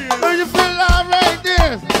 So you feel all right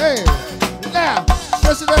then? Hey, now,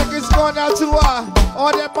 special dedications going out to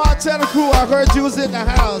all that Montana crew. I heard you was in the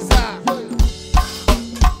house.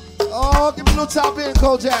 Oh, give me a little top in,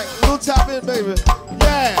 Kojak. A little top in, baby.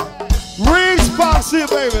 Yeah. Reed's Box here,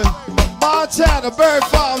 baby. Montana, Bird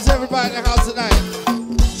Farms, everybody in the house tonight.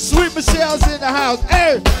 Sweet Michelle's in the house.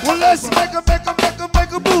 Hey, well, let's make a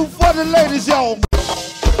move for the ladies, y'all.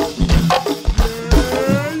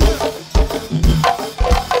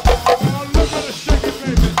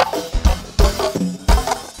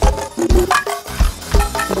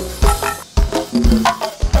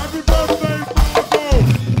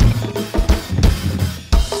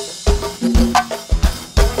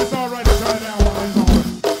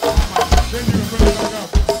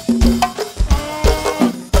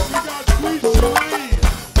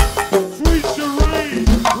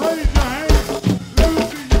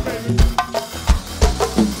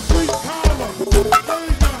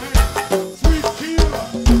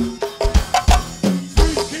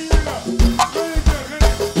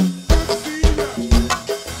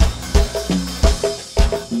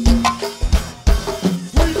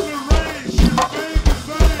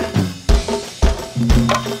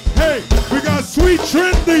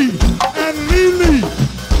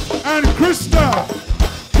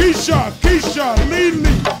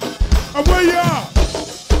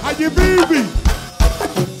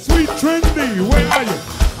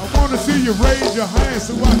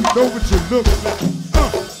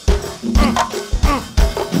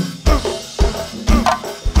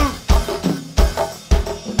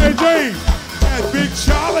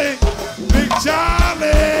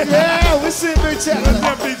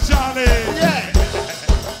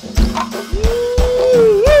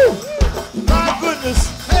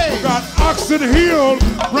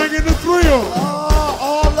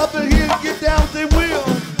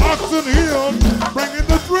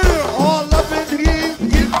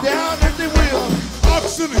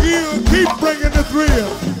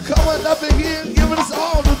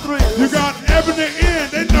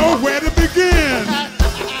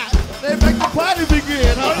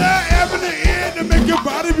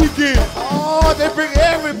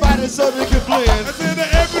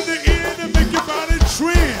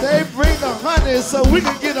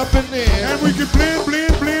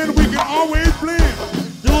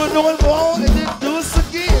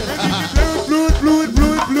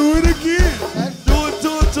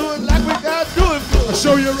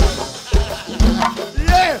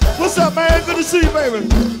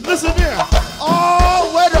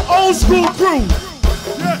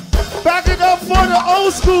 for the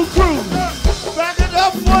old school crew. Back it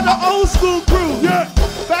up for the old school crew. Yeah.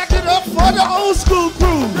 Back it up for the old school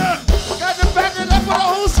crew. Yeah. Got to back it up for the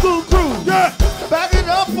old school crew. Yeah. Back it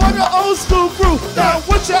up for the old school crew. Now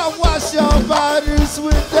what y'all wash your bodies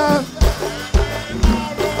with?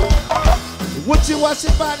 What you wash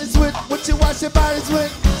your bodies with? What you wash your bodies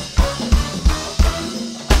with?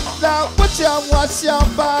 Now what y'all wash your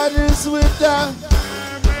bodies with?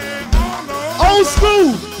 Old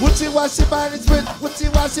school. What you wash your bodies with? What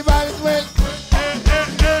you wash your bodies with?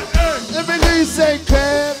 Let me hear you say,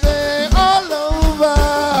 Crank all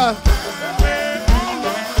over.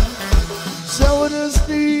 Shoulders,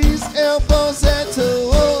 knees, elbows, and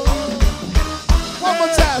toes. One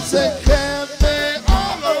more time, say, Crank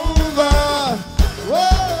all over.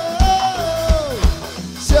 Whoa.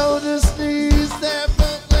 Shoulders, knees,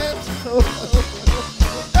 elbows, and toes.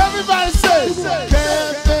 Everybody say,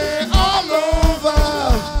 Crank all over.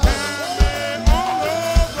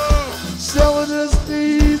 Shoulders,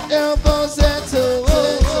 knees, elbows, and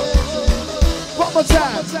toes. One more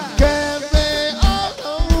time. Crank all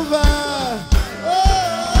over.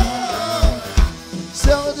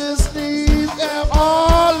 Shoulders, knees, elbows.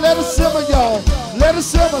 Oh, let it simmer, y'all. Let it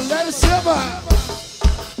simmer, let it simmer.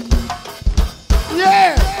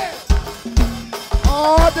 Yeah.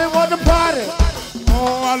 Oh, they want to party.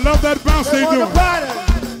 Oh, I love that bounce they want doing. to party.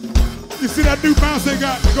 You see that new bounce they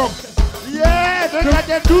got? Go. Yeah, they got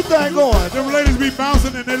that new thing going. Them ladies be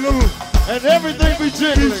bouncing and they little And everything be be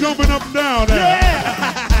jiggling. jumping up and down there.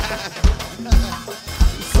 Yeah.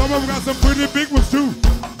 Some of them got some pretty big ones too.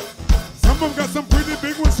 Some of them got some pretty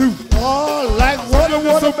big ones too. Oh, like Some of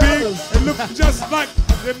them so big, watermelons. it look just like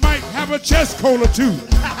they might have a chest cola too.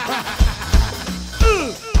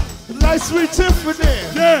 Like Sweet Tiffany.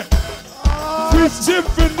 Yeah, Oh, Sweet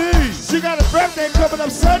Tiffany. she got a birthday coming up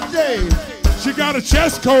Sunday. She got a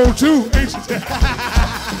chest cold too, ain't she?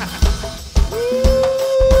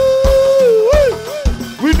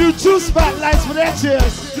 We do 2 spotlights for that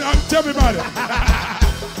chest. Tell me about it.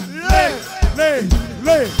 Yeah.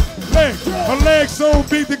 Leg. Her legs so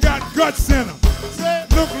big they got guts in them.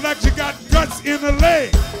 Look like she got guts in her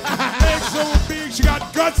leg. Legs so big she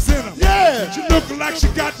got guts in them. Yeah. She look like she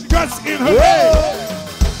got guts in her leg. Whoa.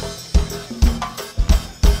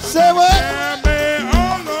 Say what? Yeah, man,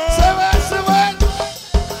 oh Lord. Say what? Say what?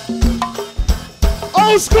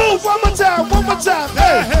 Old school, one more time, one more time.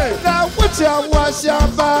 Hey, Hey. now what y'all wash your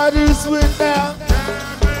bodies with now?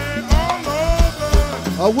 Yeah, man, all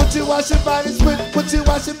over. Or what you wash your bodies with? What you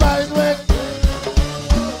wash your bodies with?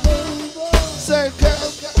 Say,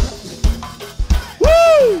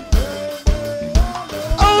 woo!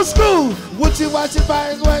 Old school, what you wash your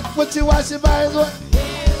bodies with? What you wash your bodies with?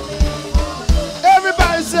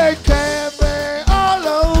 Everybody say, Crank all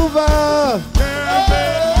over. Yeah,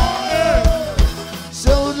 man,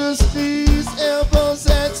 Shoulders, knees, elbows,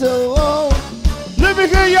 and toes. Let me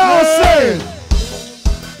hear y'all say it.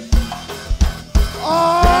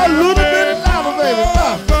 Oh, a little bit of lava,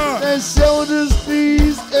 baby. And shoulders,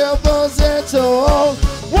 knees, elbows, and toes.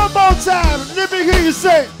 One more time. Let me hear you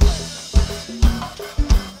say it.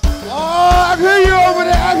 Oh, I hear you over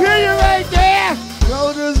there. I hear you right there.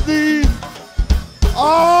 Shoulders, knees.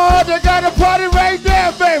 Oh, they got a party right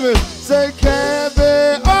there, baby. Say,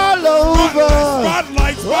 Crank all over.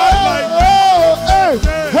 Spotlight. Oh, hey,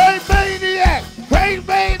 hey, maniac, hey,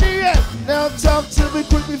 maniac. Now talk to me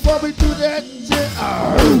quick before we do that shit.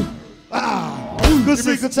 Good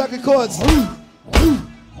see Kentucky chords.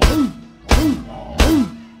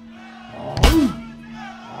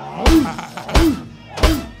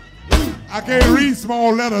 I can't read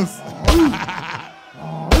small letters.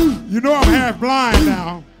 You know I'm half blind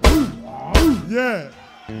now. Yeah.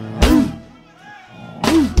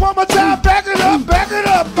 One more time, back it up, back it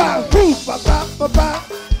up. Boo, ba, ba, ba, ba.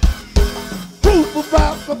 Boo, ba,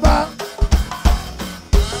 ba, ba, ba.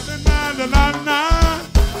 Na na na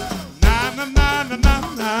na na na na na na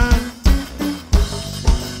na.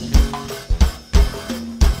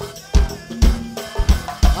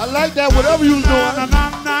 I like that, whatever you was Na doing. na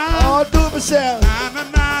na. Oh, do it, Michelle. Na na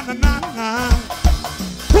na na na na.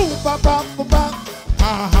 Boo, ba, ba, ba, ba.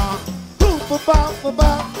 Uh-huh. Boo, ba, ba, ba, ba.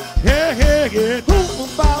 Yeah, yeah, yeah. Boo,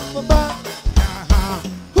 ba, ba, ba, ba. Uh-huh.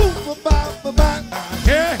 Boo, ba, ba, ba, ba.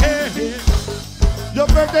 Yeah, yeah, yeah. Your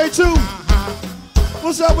birthday too.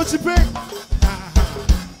 What's up with your pick?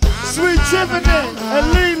 Sweet Tiffany and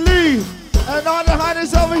Lee and all the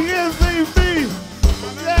honeys over here, VV.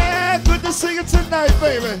 Yeah, good to see you tonight,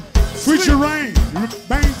 baby. Sweet Shireen,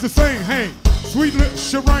 bangs the same. Hey, sweet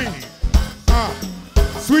Shireen.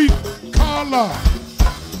 Sweet Carla.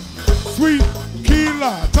 Sweet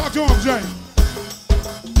Keela. Talk to him, Jay.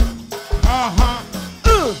 Uh-huh.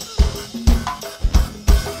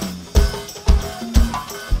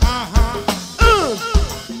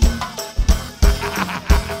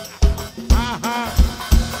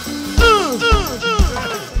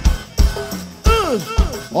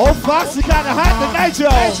 Oh, Foxy kind of hot tonight,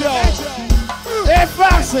 y'all. Hey,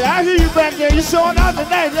 Foxy, I hear you back there. You showing out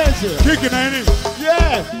tonight, ain't you? Kicking, ain't he?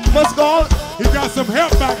 Yeah. What's going on? He got some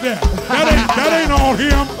help back there. That ain't all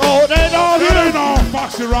him. Oh, that ain't all him? That ain't all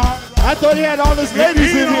Foxy Rock. I thought he had all his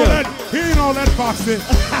ladies in here. He ain't all that Foxy.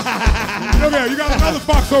 Look here, you got another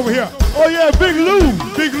Fox over here. Oh, yeah, Big Lou.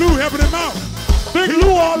 Big Lou helping him out. Big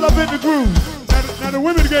Lou all up in the groove. Now the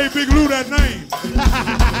women gave Big Lou that name.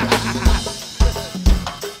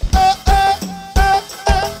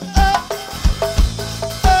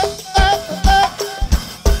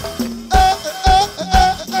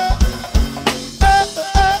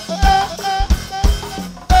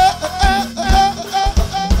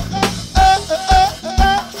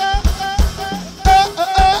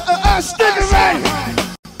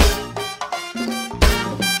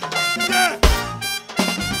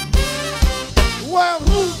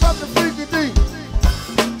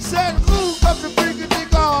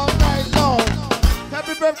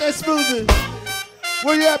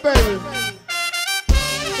 Where you at, baby?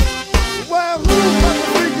 Well, who's got the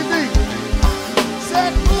freaky dick?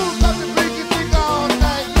 Said who's got the freaky dick all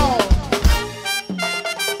night long?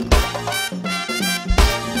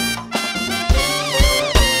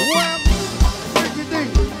 Well, who's got the freaky dick?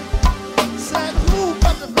 Said who's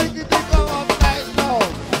got the freaky dick all night long?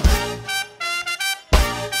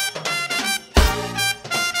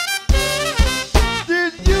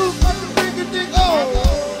 Did you got the freaky dick? Oh.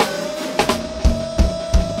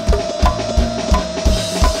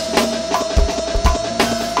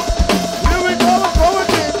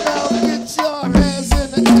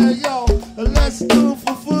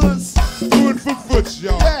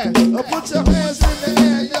 Y'all. Yeah, put your hands in the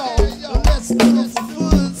air, y'all. Let's do it for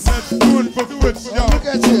foods. Let's do it for foods, y'all. Look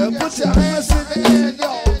at you. Put your hands in the air,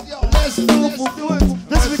 y'all. Let's do it for foods.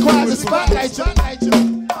 This requires a spotlight, y'all. Hands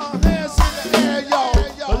in the air,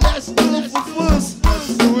 y'all. Let's do it for foods. Oh,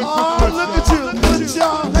 look at you. Put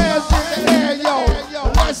your hands in the air, y'all.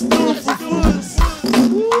 Let's do it for foods.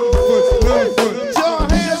 Put your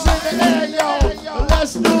hands in the air, y'all.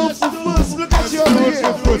 Let's do it for foods. Look at you over here.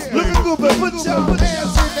 Look at Goober. Put your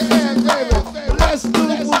hands in the air, baby. Let's do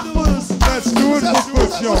it for foods. Let's do it for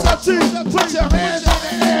foods, y'all. Put your hands in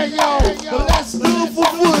the air, y'all. Let's do it for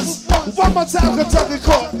foods. One more time, Kentucky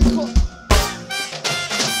Court.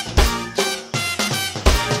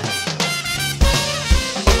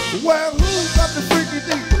 Well, who got the freaky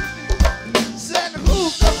dick? Said who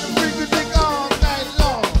got the freaky dick all night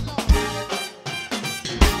long?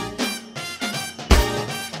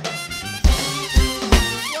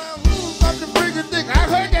 Well, who got the freaky dick? I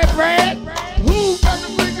heard that, Brad. Who got the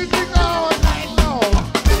freaky dick all night long?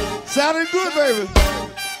 Sounding good, baby.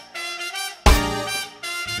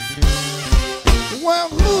 Well,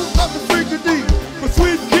 who got the freaky dick? For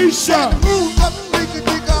Sweet Keisha. Who got the freaky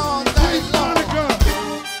dick all night long?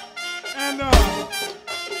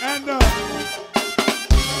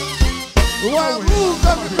 Well, who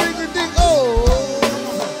got the freaky dick? Oh.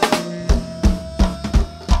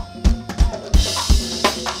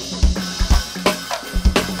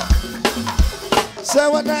 Say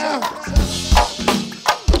what now?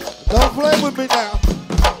 Don't play with me now.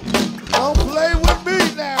 Don't play with me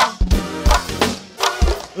now.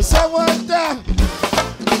 Say what now?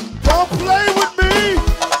 Don't play with me.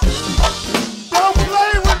 Don't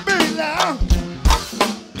play with me now.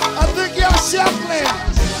 I think y'all shuffling.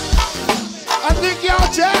 I think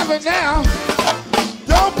y'all jamming now.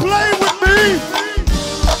 Don't play with me.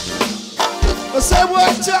 Say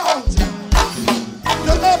what y'all?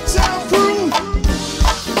 The uptown crew.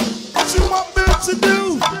 What you want me to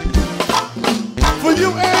do for you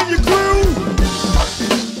and your crew?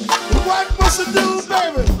 What must I do,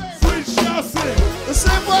 baby? Sweet Chelsea.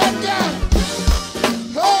 Say what y'all?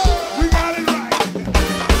 Oh. We got it right.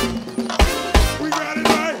 We got it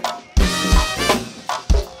right.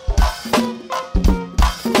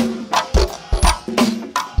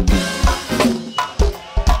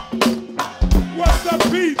 What's the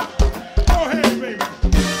beat? Go ahead, baby.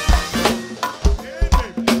 Yeah,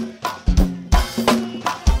 baby.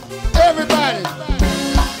 Everybody.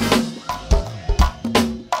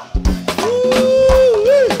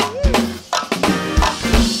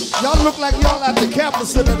 Y'all look like y'all at the Capitol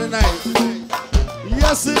Center tonight.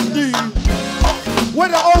 Yes, indeed. Where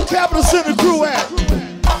the old Capitol Center crew at?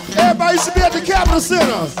 Everybody should be at the Capitol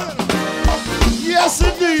Center. Yes,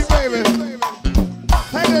 indeed, baby.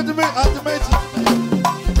 Hang at the major.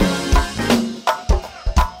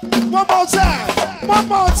 One more time. One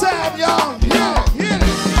more time, y'all. Yeah, hit it.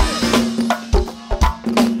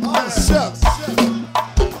 Oh, shucks.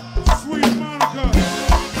 Sweet Monica.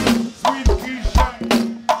 Sweet Keisha.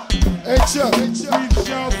 Hey, Chuck. Sweet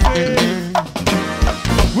shall say.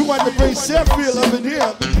 We want to bring Sheffield up in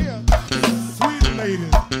here. Sweet lady.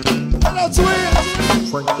 Hello, twins.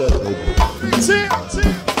 CrankDatGoGo.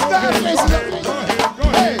 Go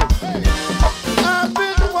ahead. I've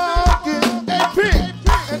been walking a pig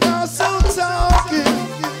and also talking.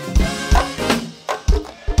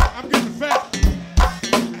 I'm getting fat.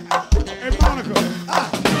 Hey, Monica.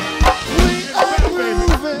 We are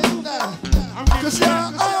moving now, I'm getting cause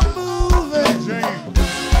y'all are moving. James.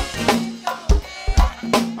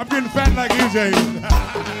 I'm getting fat like you, James.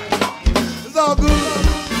 It's all good.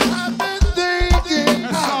 I've been thinking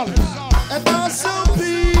That's solid. and also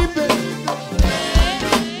peeping.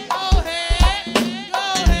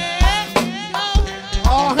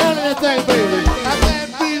 Oh, handle that thing, baby. I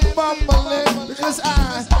can't be bumbling because I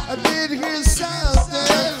did hear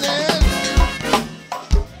something.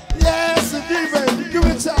 Yes, indeed, baby. Give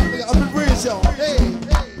me time, nigga. I'm the bridge on. Hey.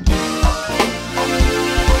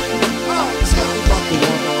 Oh, tell me about the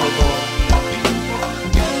one-on-one.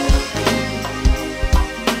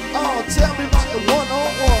 Oh, tell me about the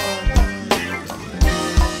one-on-one.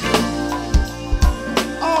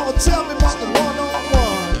 Oh, tell me about the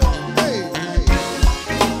one-on-one. Hey, hey.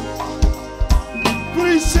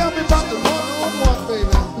 Please tell me about the one-on-one,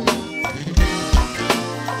 baby.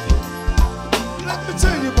 Let me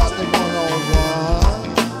tell you about the one-on-one.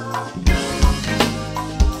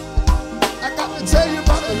 I got to tell you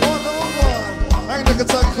about the one-on-one. I ain't the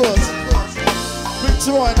Kentucky course. Big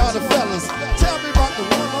Troy and all the fellas. Tell me about the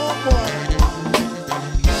one-on-one.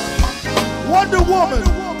 Wonder Woman,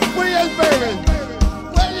 where you at, baby?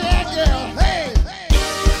 Where you at, girl? Hey!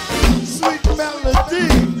 Sweet Melody.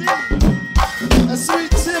 A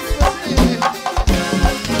sweet Tiffany.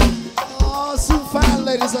 Oh, some fine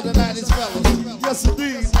ladies of the 90s, fellas. Yes,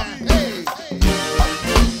 indeed. Hey!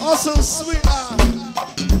 Also, sweet,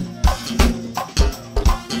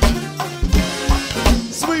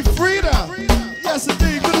 sweet Frida. Yes,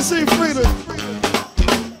 indeed. Good to see Frida.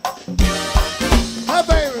 Hi,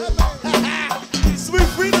 baby. Sweet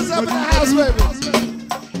Frida's up in the house, baby.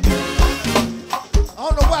 I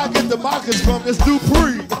don't know where I get the markers from. This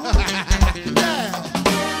Dupree. Yeah.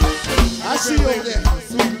 I see you over there.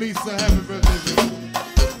 Sweet Lisa, happy birthday.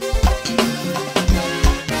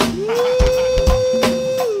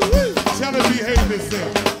 Tell her to behave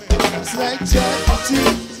yourself. It's like Jack T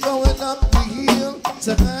going up the hill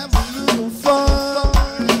to have a little fun.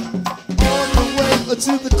 On the way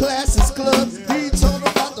to the classes club, he told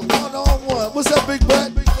about the one-on-one. What's up, big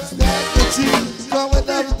butt? Jack T going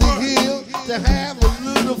up the hill to have a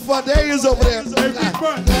little fun. There he is over there. Hey, big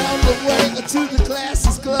butt. Down the way to the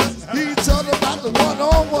classes club, he told about the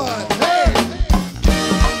one-on-one. Hey!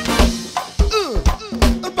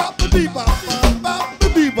 About the bebop, about the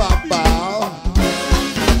bebop,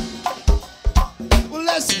 well,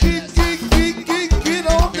 let's get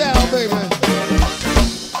on down, baby.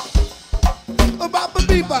 About the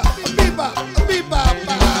bebop, bebop, bebop.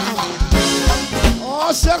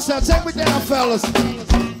 Oh, shucks, now take me down, fellas.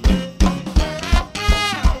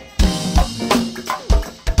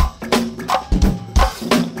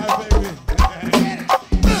 Hi, baby.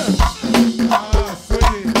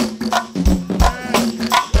 Sweetie.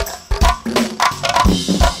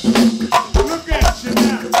 Look at you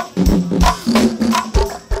now.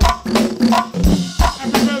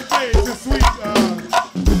 Happy birthday to sweet.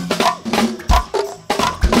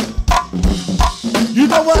 You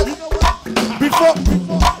know what? Before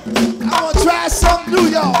I want to try something new,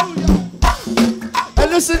 y'all. And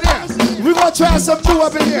listen here, we gonna try something new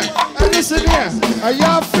up in here. And listen here,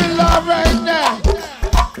 y'all feel alright now?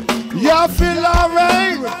 Y'all feel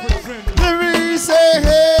alright? Let me say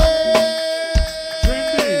hey.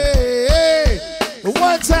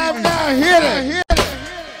 One time now, hit it.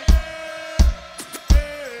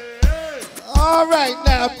 All right,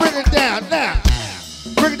 now bring it down now.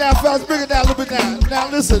 Bring it down, fellas. Bring it down a little bit now. Now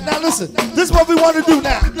listen. This is what we want to do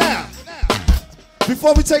now.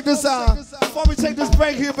 Before we take this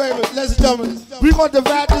break here, baby, ladies and gentlemen, we're gonna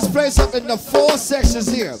divide this place up into 4 sections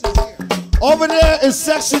here. Over there is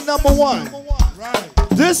section number 1. Right.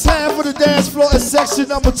 This half of the dance floor is section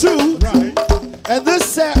number 2. Right. And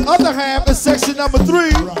this other half is section number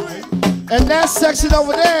 3. Right. And that section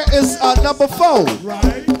over there is number 4.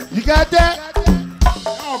 Right. You got that?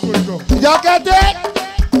 Y'all good to go. Y'all got that?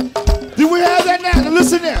 Do we have that now? Now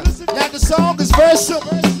listen there. Now the song is very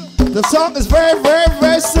simple. The song is very, very,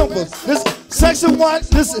 very simple. This section 1,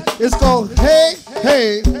 this is called Hey,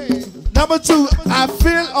 Hey. Number 2, I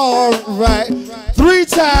feel alright. 3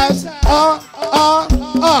 times,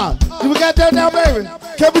 Do we got that now, baby?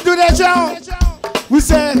 Can we do that, y'all? We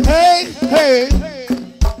said, hey, hey.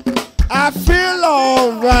 I feel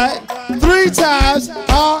alright. 3 times.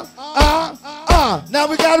 Now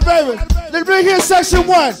we got it, baby. Let's bring here section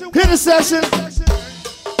 1. Hit the section.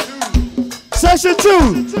 Section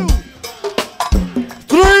 2.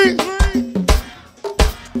 3.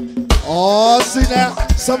 Oh, see now.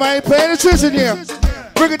 Somebody ain't paying attention here.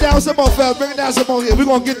 Bring it down some more, fellas. Bring it down some more here. We're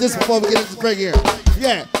going to get this before we get into the break here.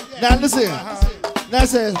 Yeah. Now listen. Now it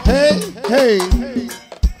says, hey, hey.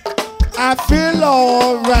 I feel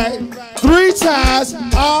alright. 3 times.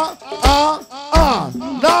 No.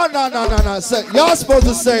 So, y'all supposed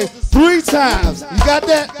to say 3 times. You got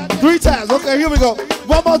that? 3 times. Okay, here we go.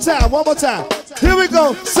 One more time. Here we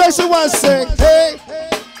go. Section 1 say, hey.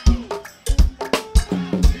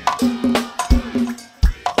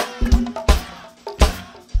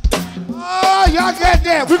 Oh, y'all got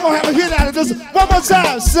that. We're going to have a hit out of this. One more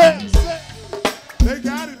time. Say. They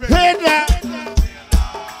got it, baby. Hit that.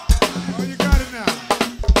 Oh, you got it now.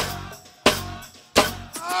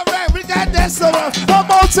 All right, we got that. So one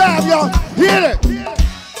more time, y'all. Hit it.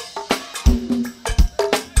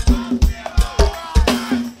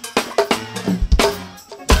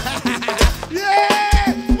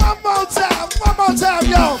 Yeah. One more time,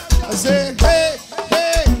 y'all. I said, hey,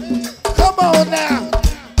 hey. Come on now.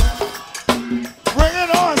 Bring it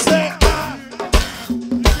on, say.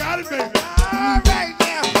 You got it, baby. All right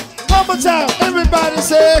now. One more time. Everybody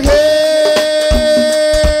say, hey.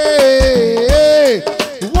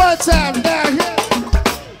 One time now.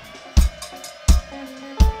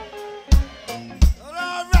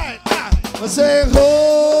 All right now. I say, oh.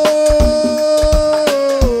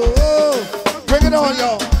 Bring it on,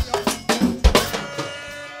 y'all.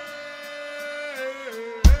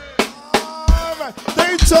 All right.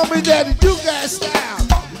 They told me that you got style.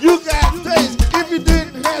 You got face. If you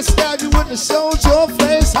didn't have style, you wouldn't have showed your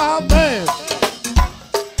face. How man?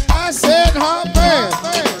 I said, how man?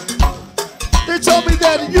 They told me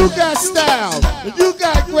that you got style. You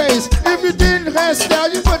got grace. If you didn't have style,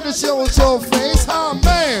 you wouldn't have showed your face. How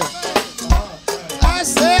man? I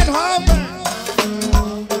said, how man?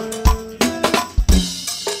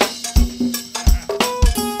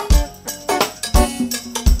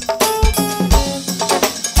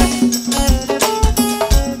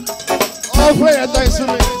 Oh, play that thing to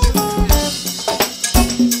me.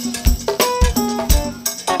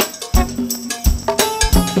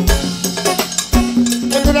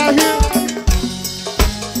 Look it out here.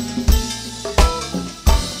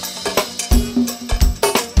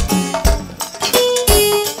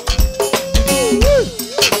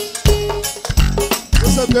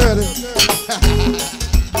 What's up, Daddy?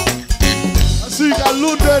 I see you got a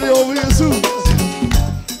little Daddy over here, too.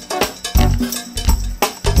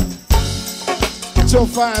 Your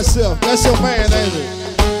fine self. That's your man, ain't it?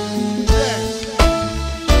 Yeah.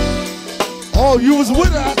 Oh, you was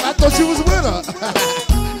with her. I thought you was with her.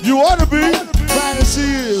 You ought to be. Fine as she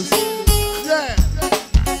is. Yeah.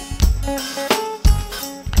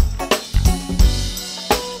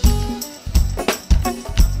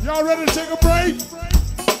 Y'all ready to take a break?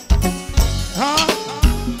 Huh?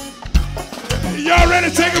 Y'all ready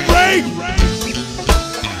to take a break?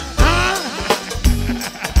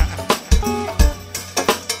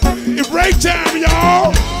 It's break time,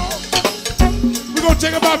 y'all. We're gonna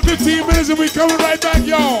take about 15 minutes and we coming right back,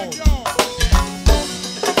 y'all.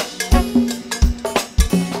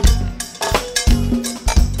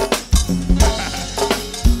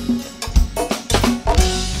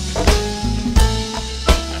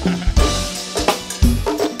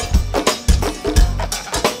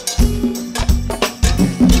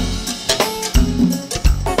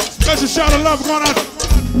 Special shout of love going out.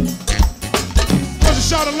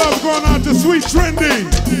 Shout of love going out to Sweet Trendy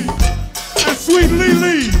and Sweet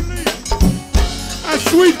Lily and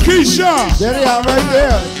Sweet Keisha. There they are right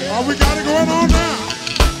there. Oh, we got it going on now.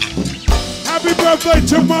 Happy birthday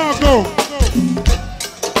to Margot.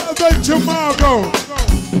 Birthday to Margot.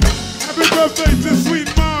 Happy birthday to Sweet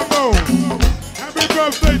Margot. Happy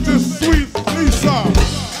birthday to Sweet Lisa.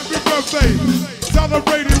 Happy birthday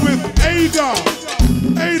celebrating with Ada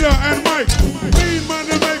and Mike. Mean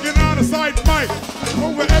money making out of sight, Mike.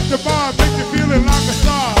 Over at the bar, make you feeling like a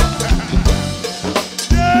star.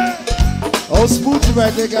 Yeah. Oh, Spoochie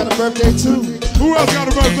right there got a birthday too. Who else got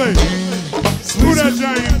a birthday? Who that,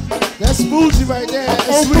 James? That's Spoochie right there.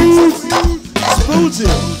 Oh, Spoochie.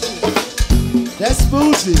 That's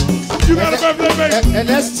Spoochie. You got a birthday, baby? And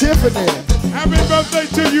that's Tiffany. Happy birthday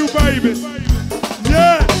to you, baby.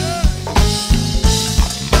 Yeah.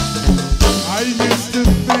 I used to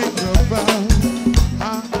think about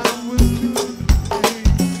how I was doing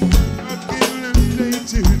day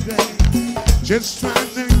to day, just trying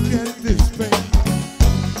to get this pay.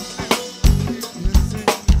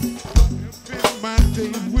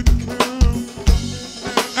 day would come.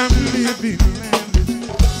 I'm living lavish.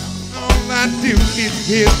 All I do is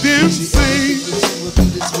hear them say.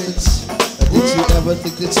 Did you ever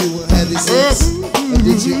think that you would have these hits? Or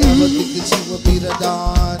did you ever think that you would be the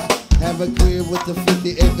Don? Have a career with the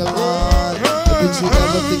 50-acre lawn? Or did you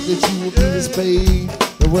ever think that you would be this paid?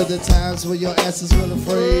 There were the times when your ass was real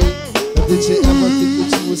afraid. Or did you ever think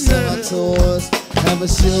that you would sell out tours? Have a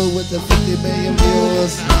show with the 50 million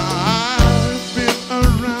views? I've been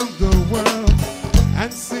around the world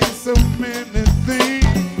and seen so many things.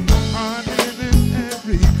 Partying in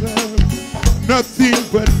every club, nothing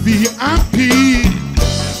but VIP.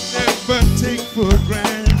 Never take for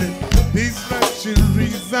granted these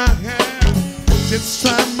luxuries I have. Just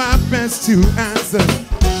try my best to answer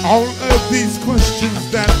all of these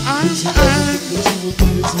questions that I have. Did you ever think that you would be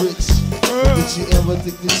this rich? Did you ever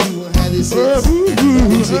think that you would have these hits? Did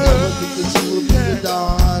you ever think that you would be the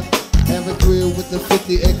Don? Have a grill with the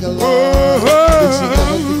 50-acre lawn? Did you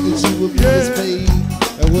ever think that you would be this paid?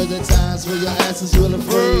 And were the times when your ass is real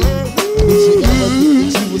afraid? Did you ever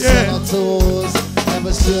think that you would sell out tours? Have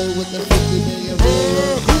a show with the 50 million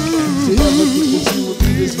views? Did you ever think that you would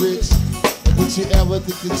be this rich? Did you ever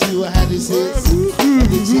think that you would have these hits?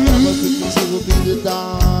 Did you ever think that you would be the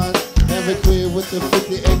Don? Have a crib with the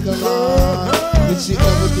 50-acre lawn? Did you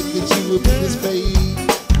ever think that you would be this paid?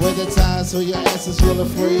 Were the times when your ass is real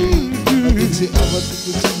afraid? Or did you ever think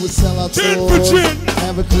that you would sell out tours?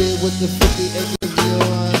 Have a crib with the 50-acre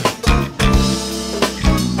lawn?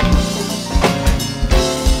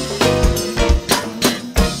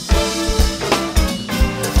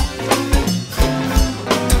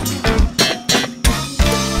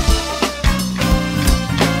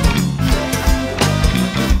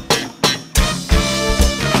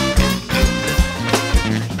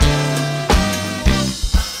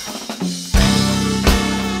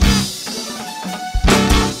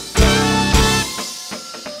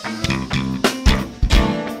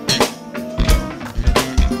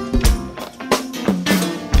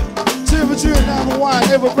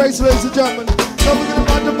 Every brace, ladies and gentlemen. Don't forget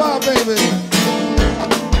about the bar, baby.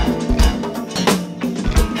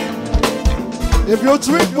 If your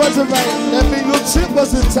drink wasn't right, that means your chip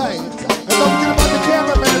wasn't tight. And don't forget about the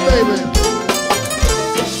cameraman, baby.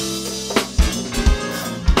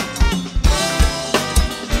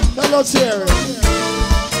 Hello, Terry.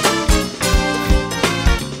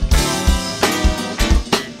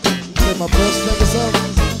 Say my breast nigga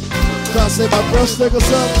something. Try to say my breast nigga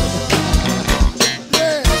something.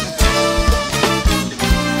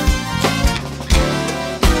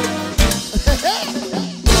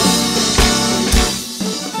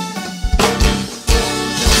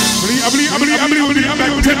 I'm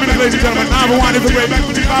back for 10 minutes, ladies and gentlemen. Now I want it to break back.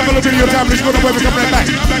 5 minutes of your time, please go to where we come right back.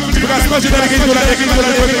 We got special dedication to that.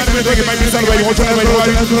 It might be celebrating. Want to celebrate?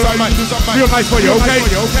 Do something real nice for you, okay?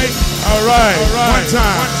 All right. One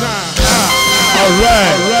time. All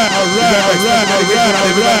right.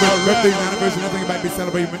 Birthday, anniversary, nothing might be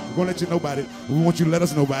celebrating. We're going to let you know about it. We want you to let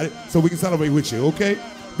us know about it so we can celebrate with you, okay?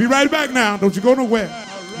 Be right back now. Don't you go nowhere.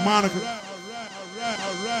 Monica.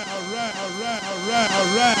 All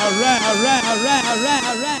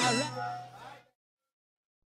right.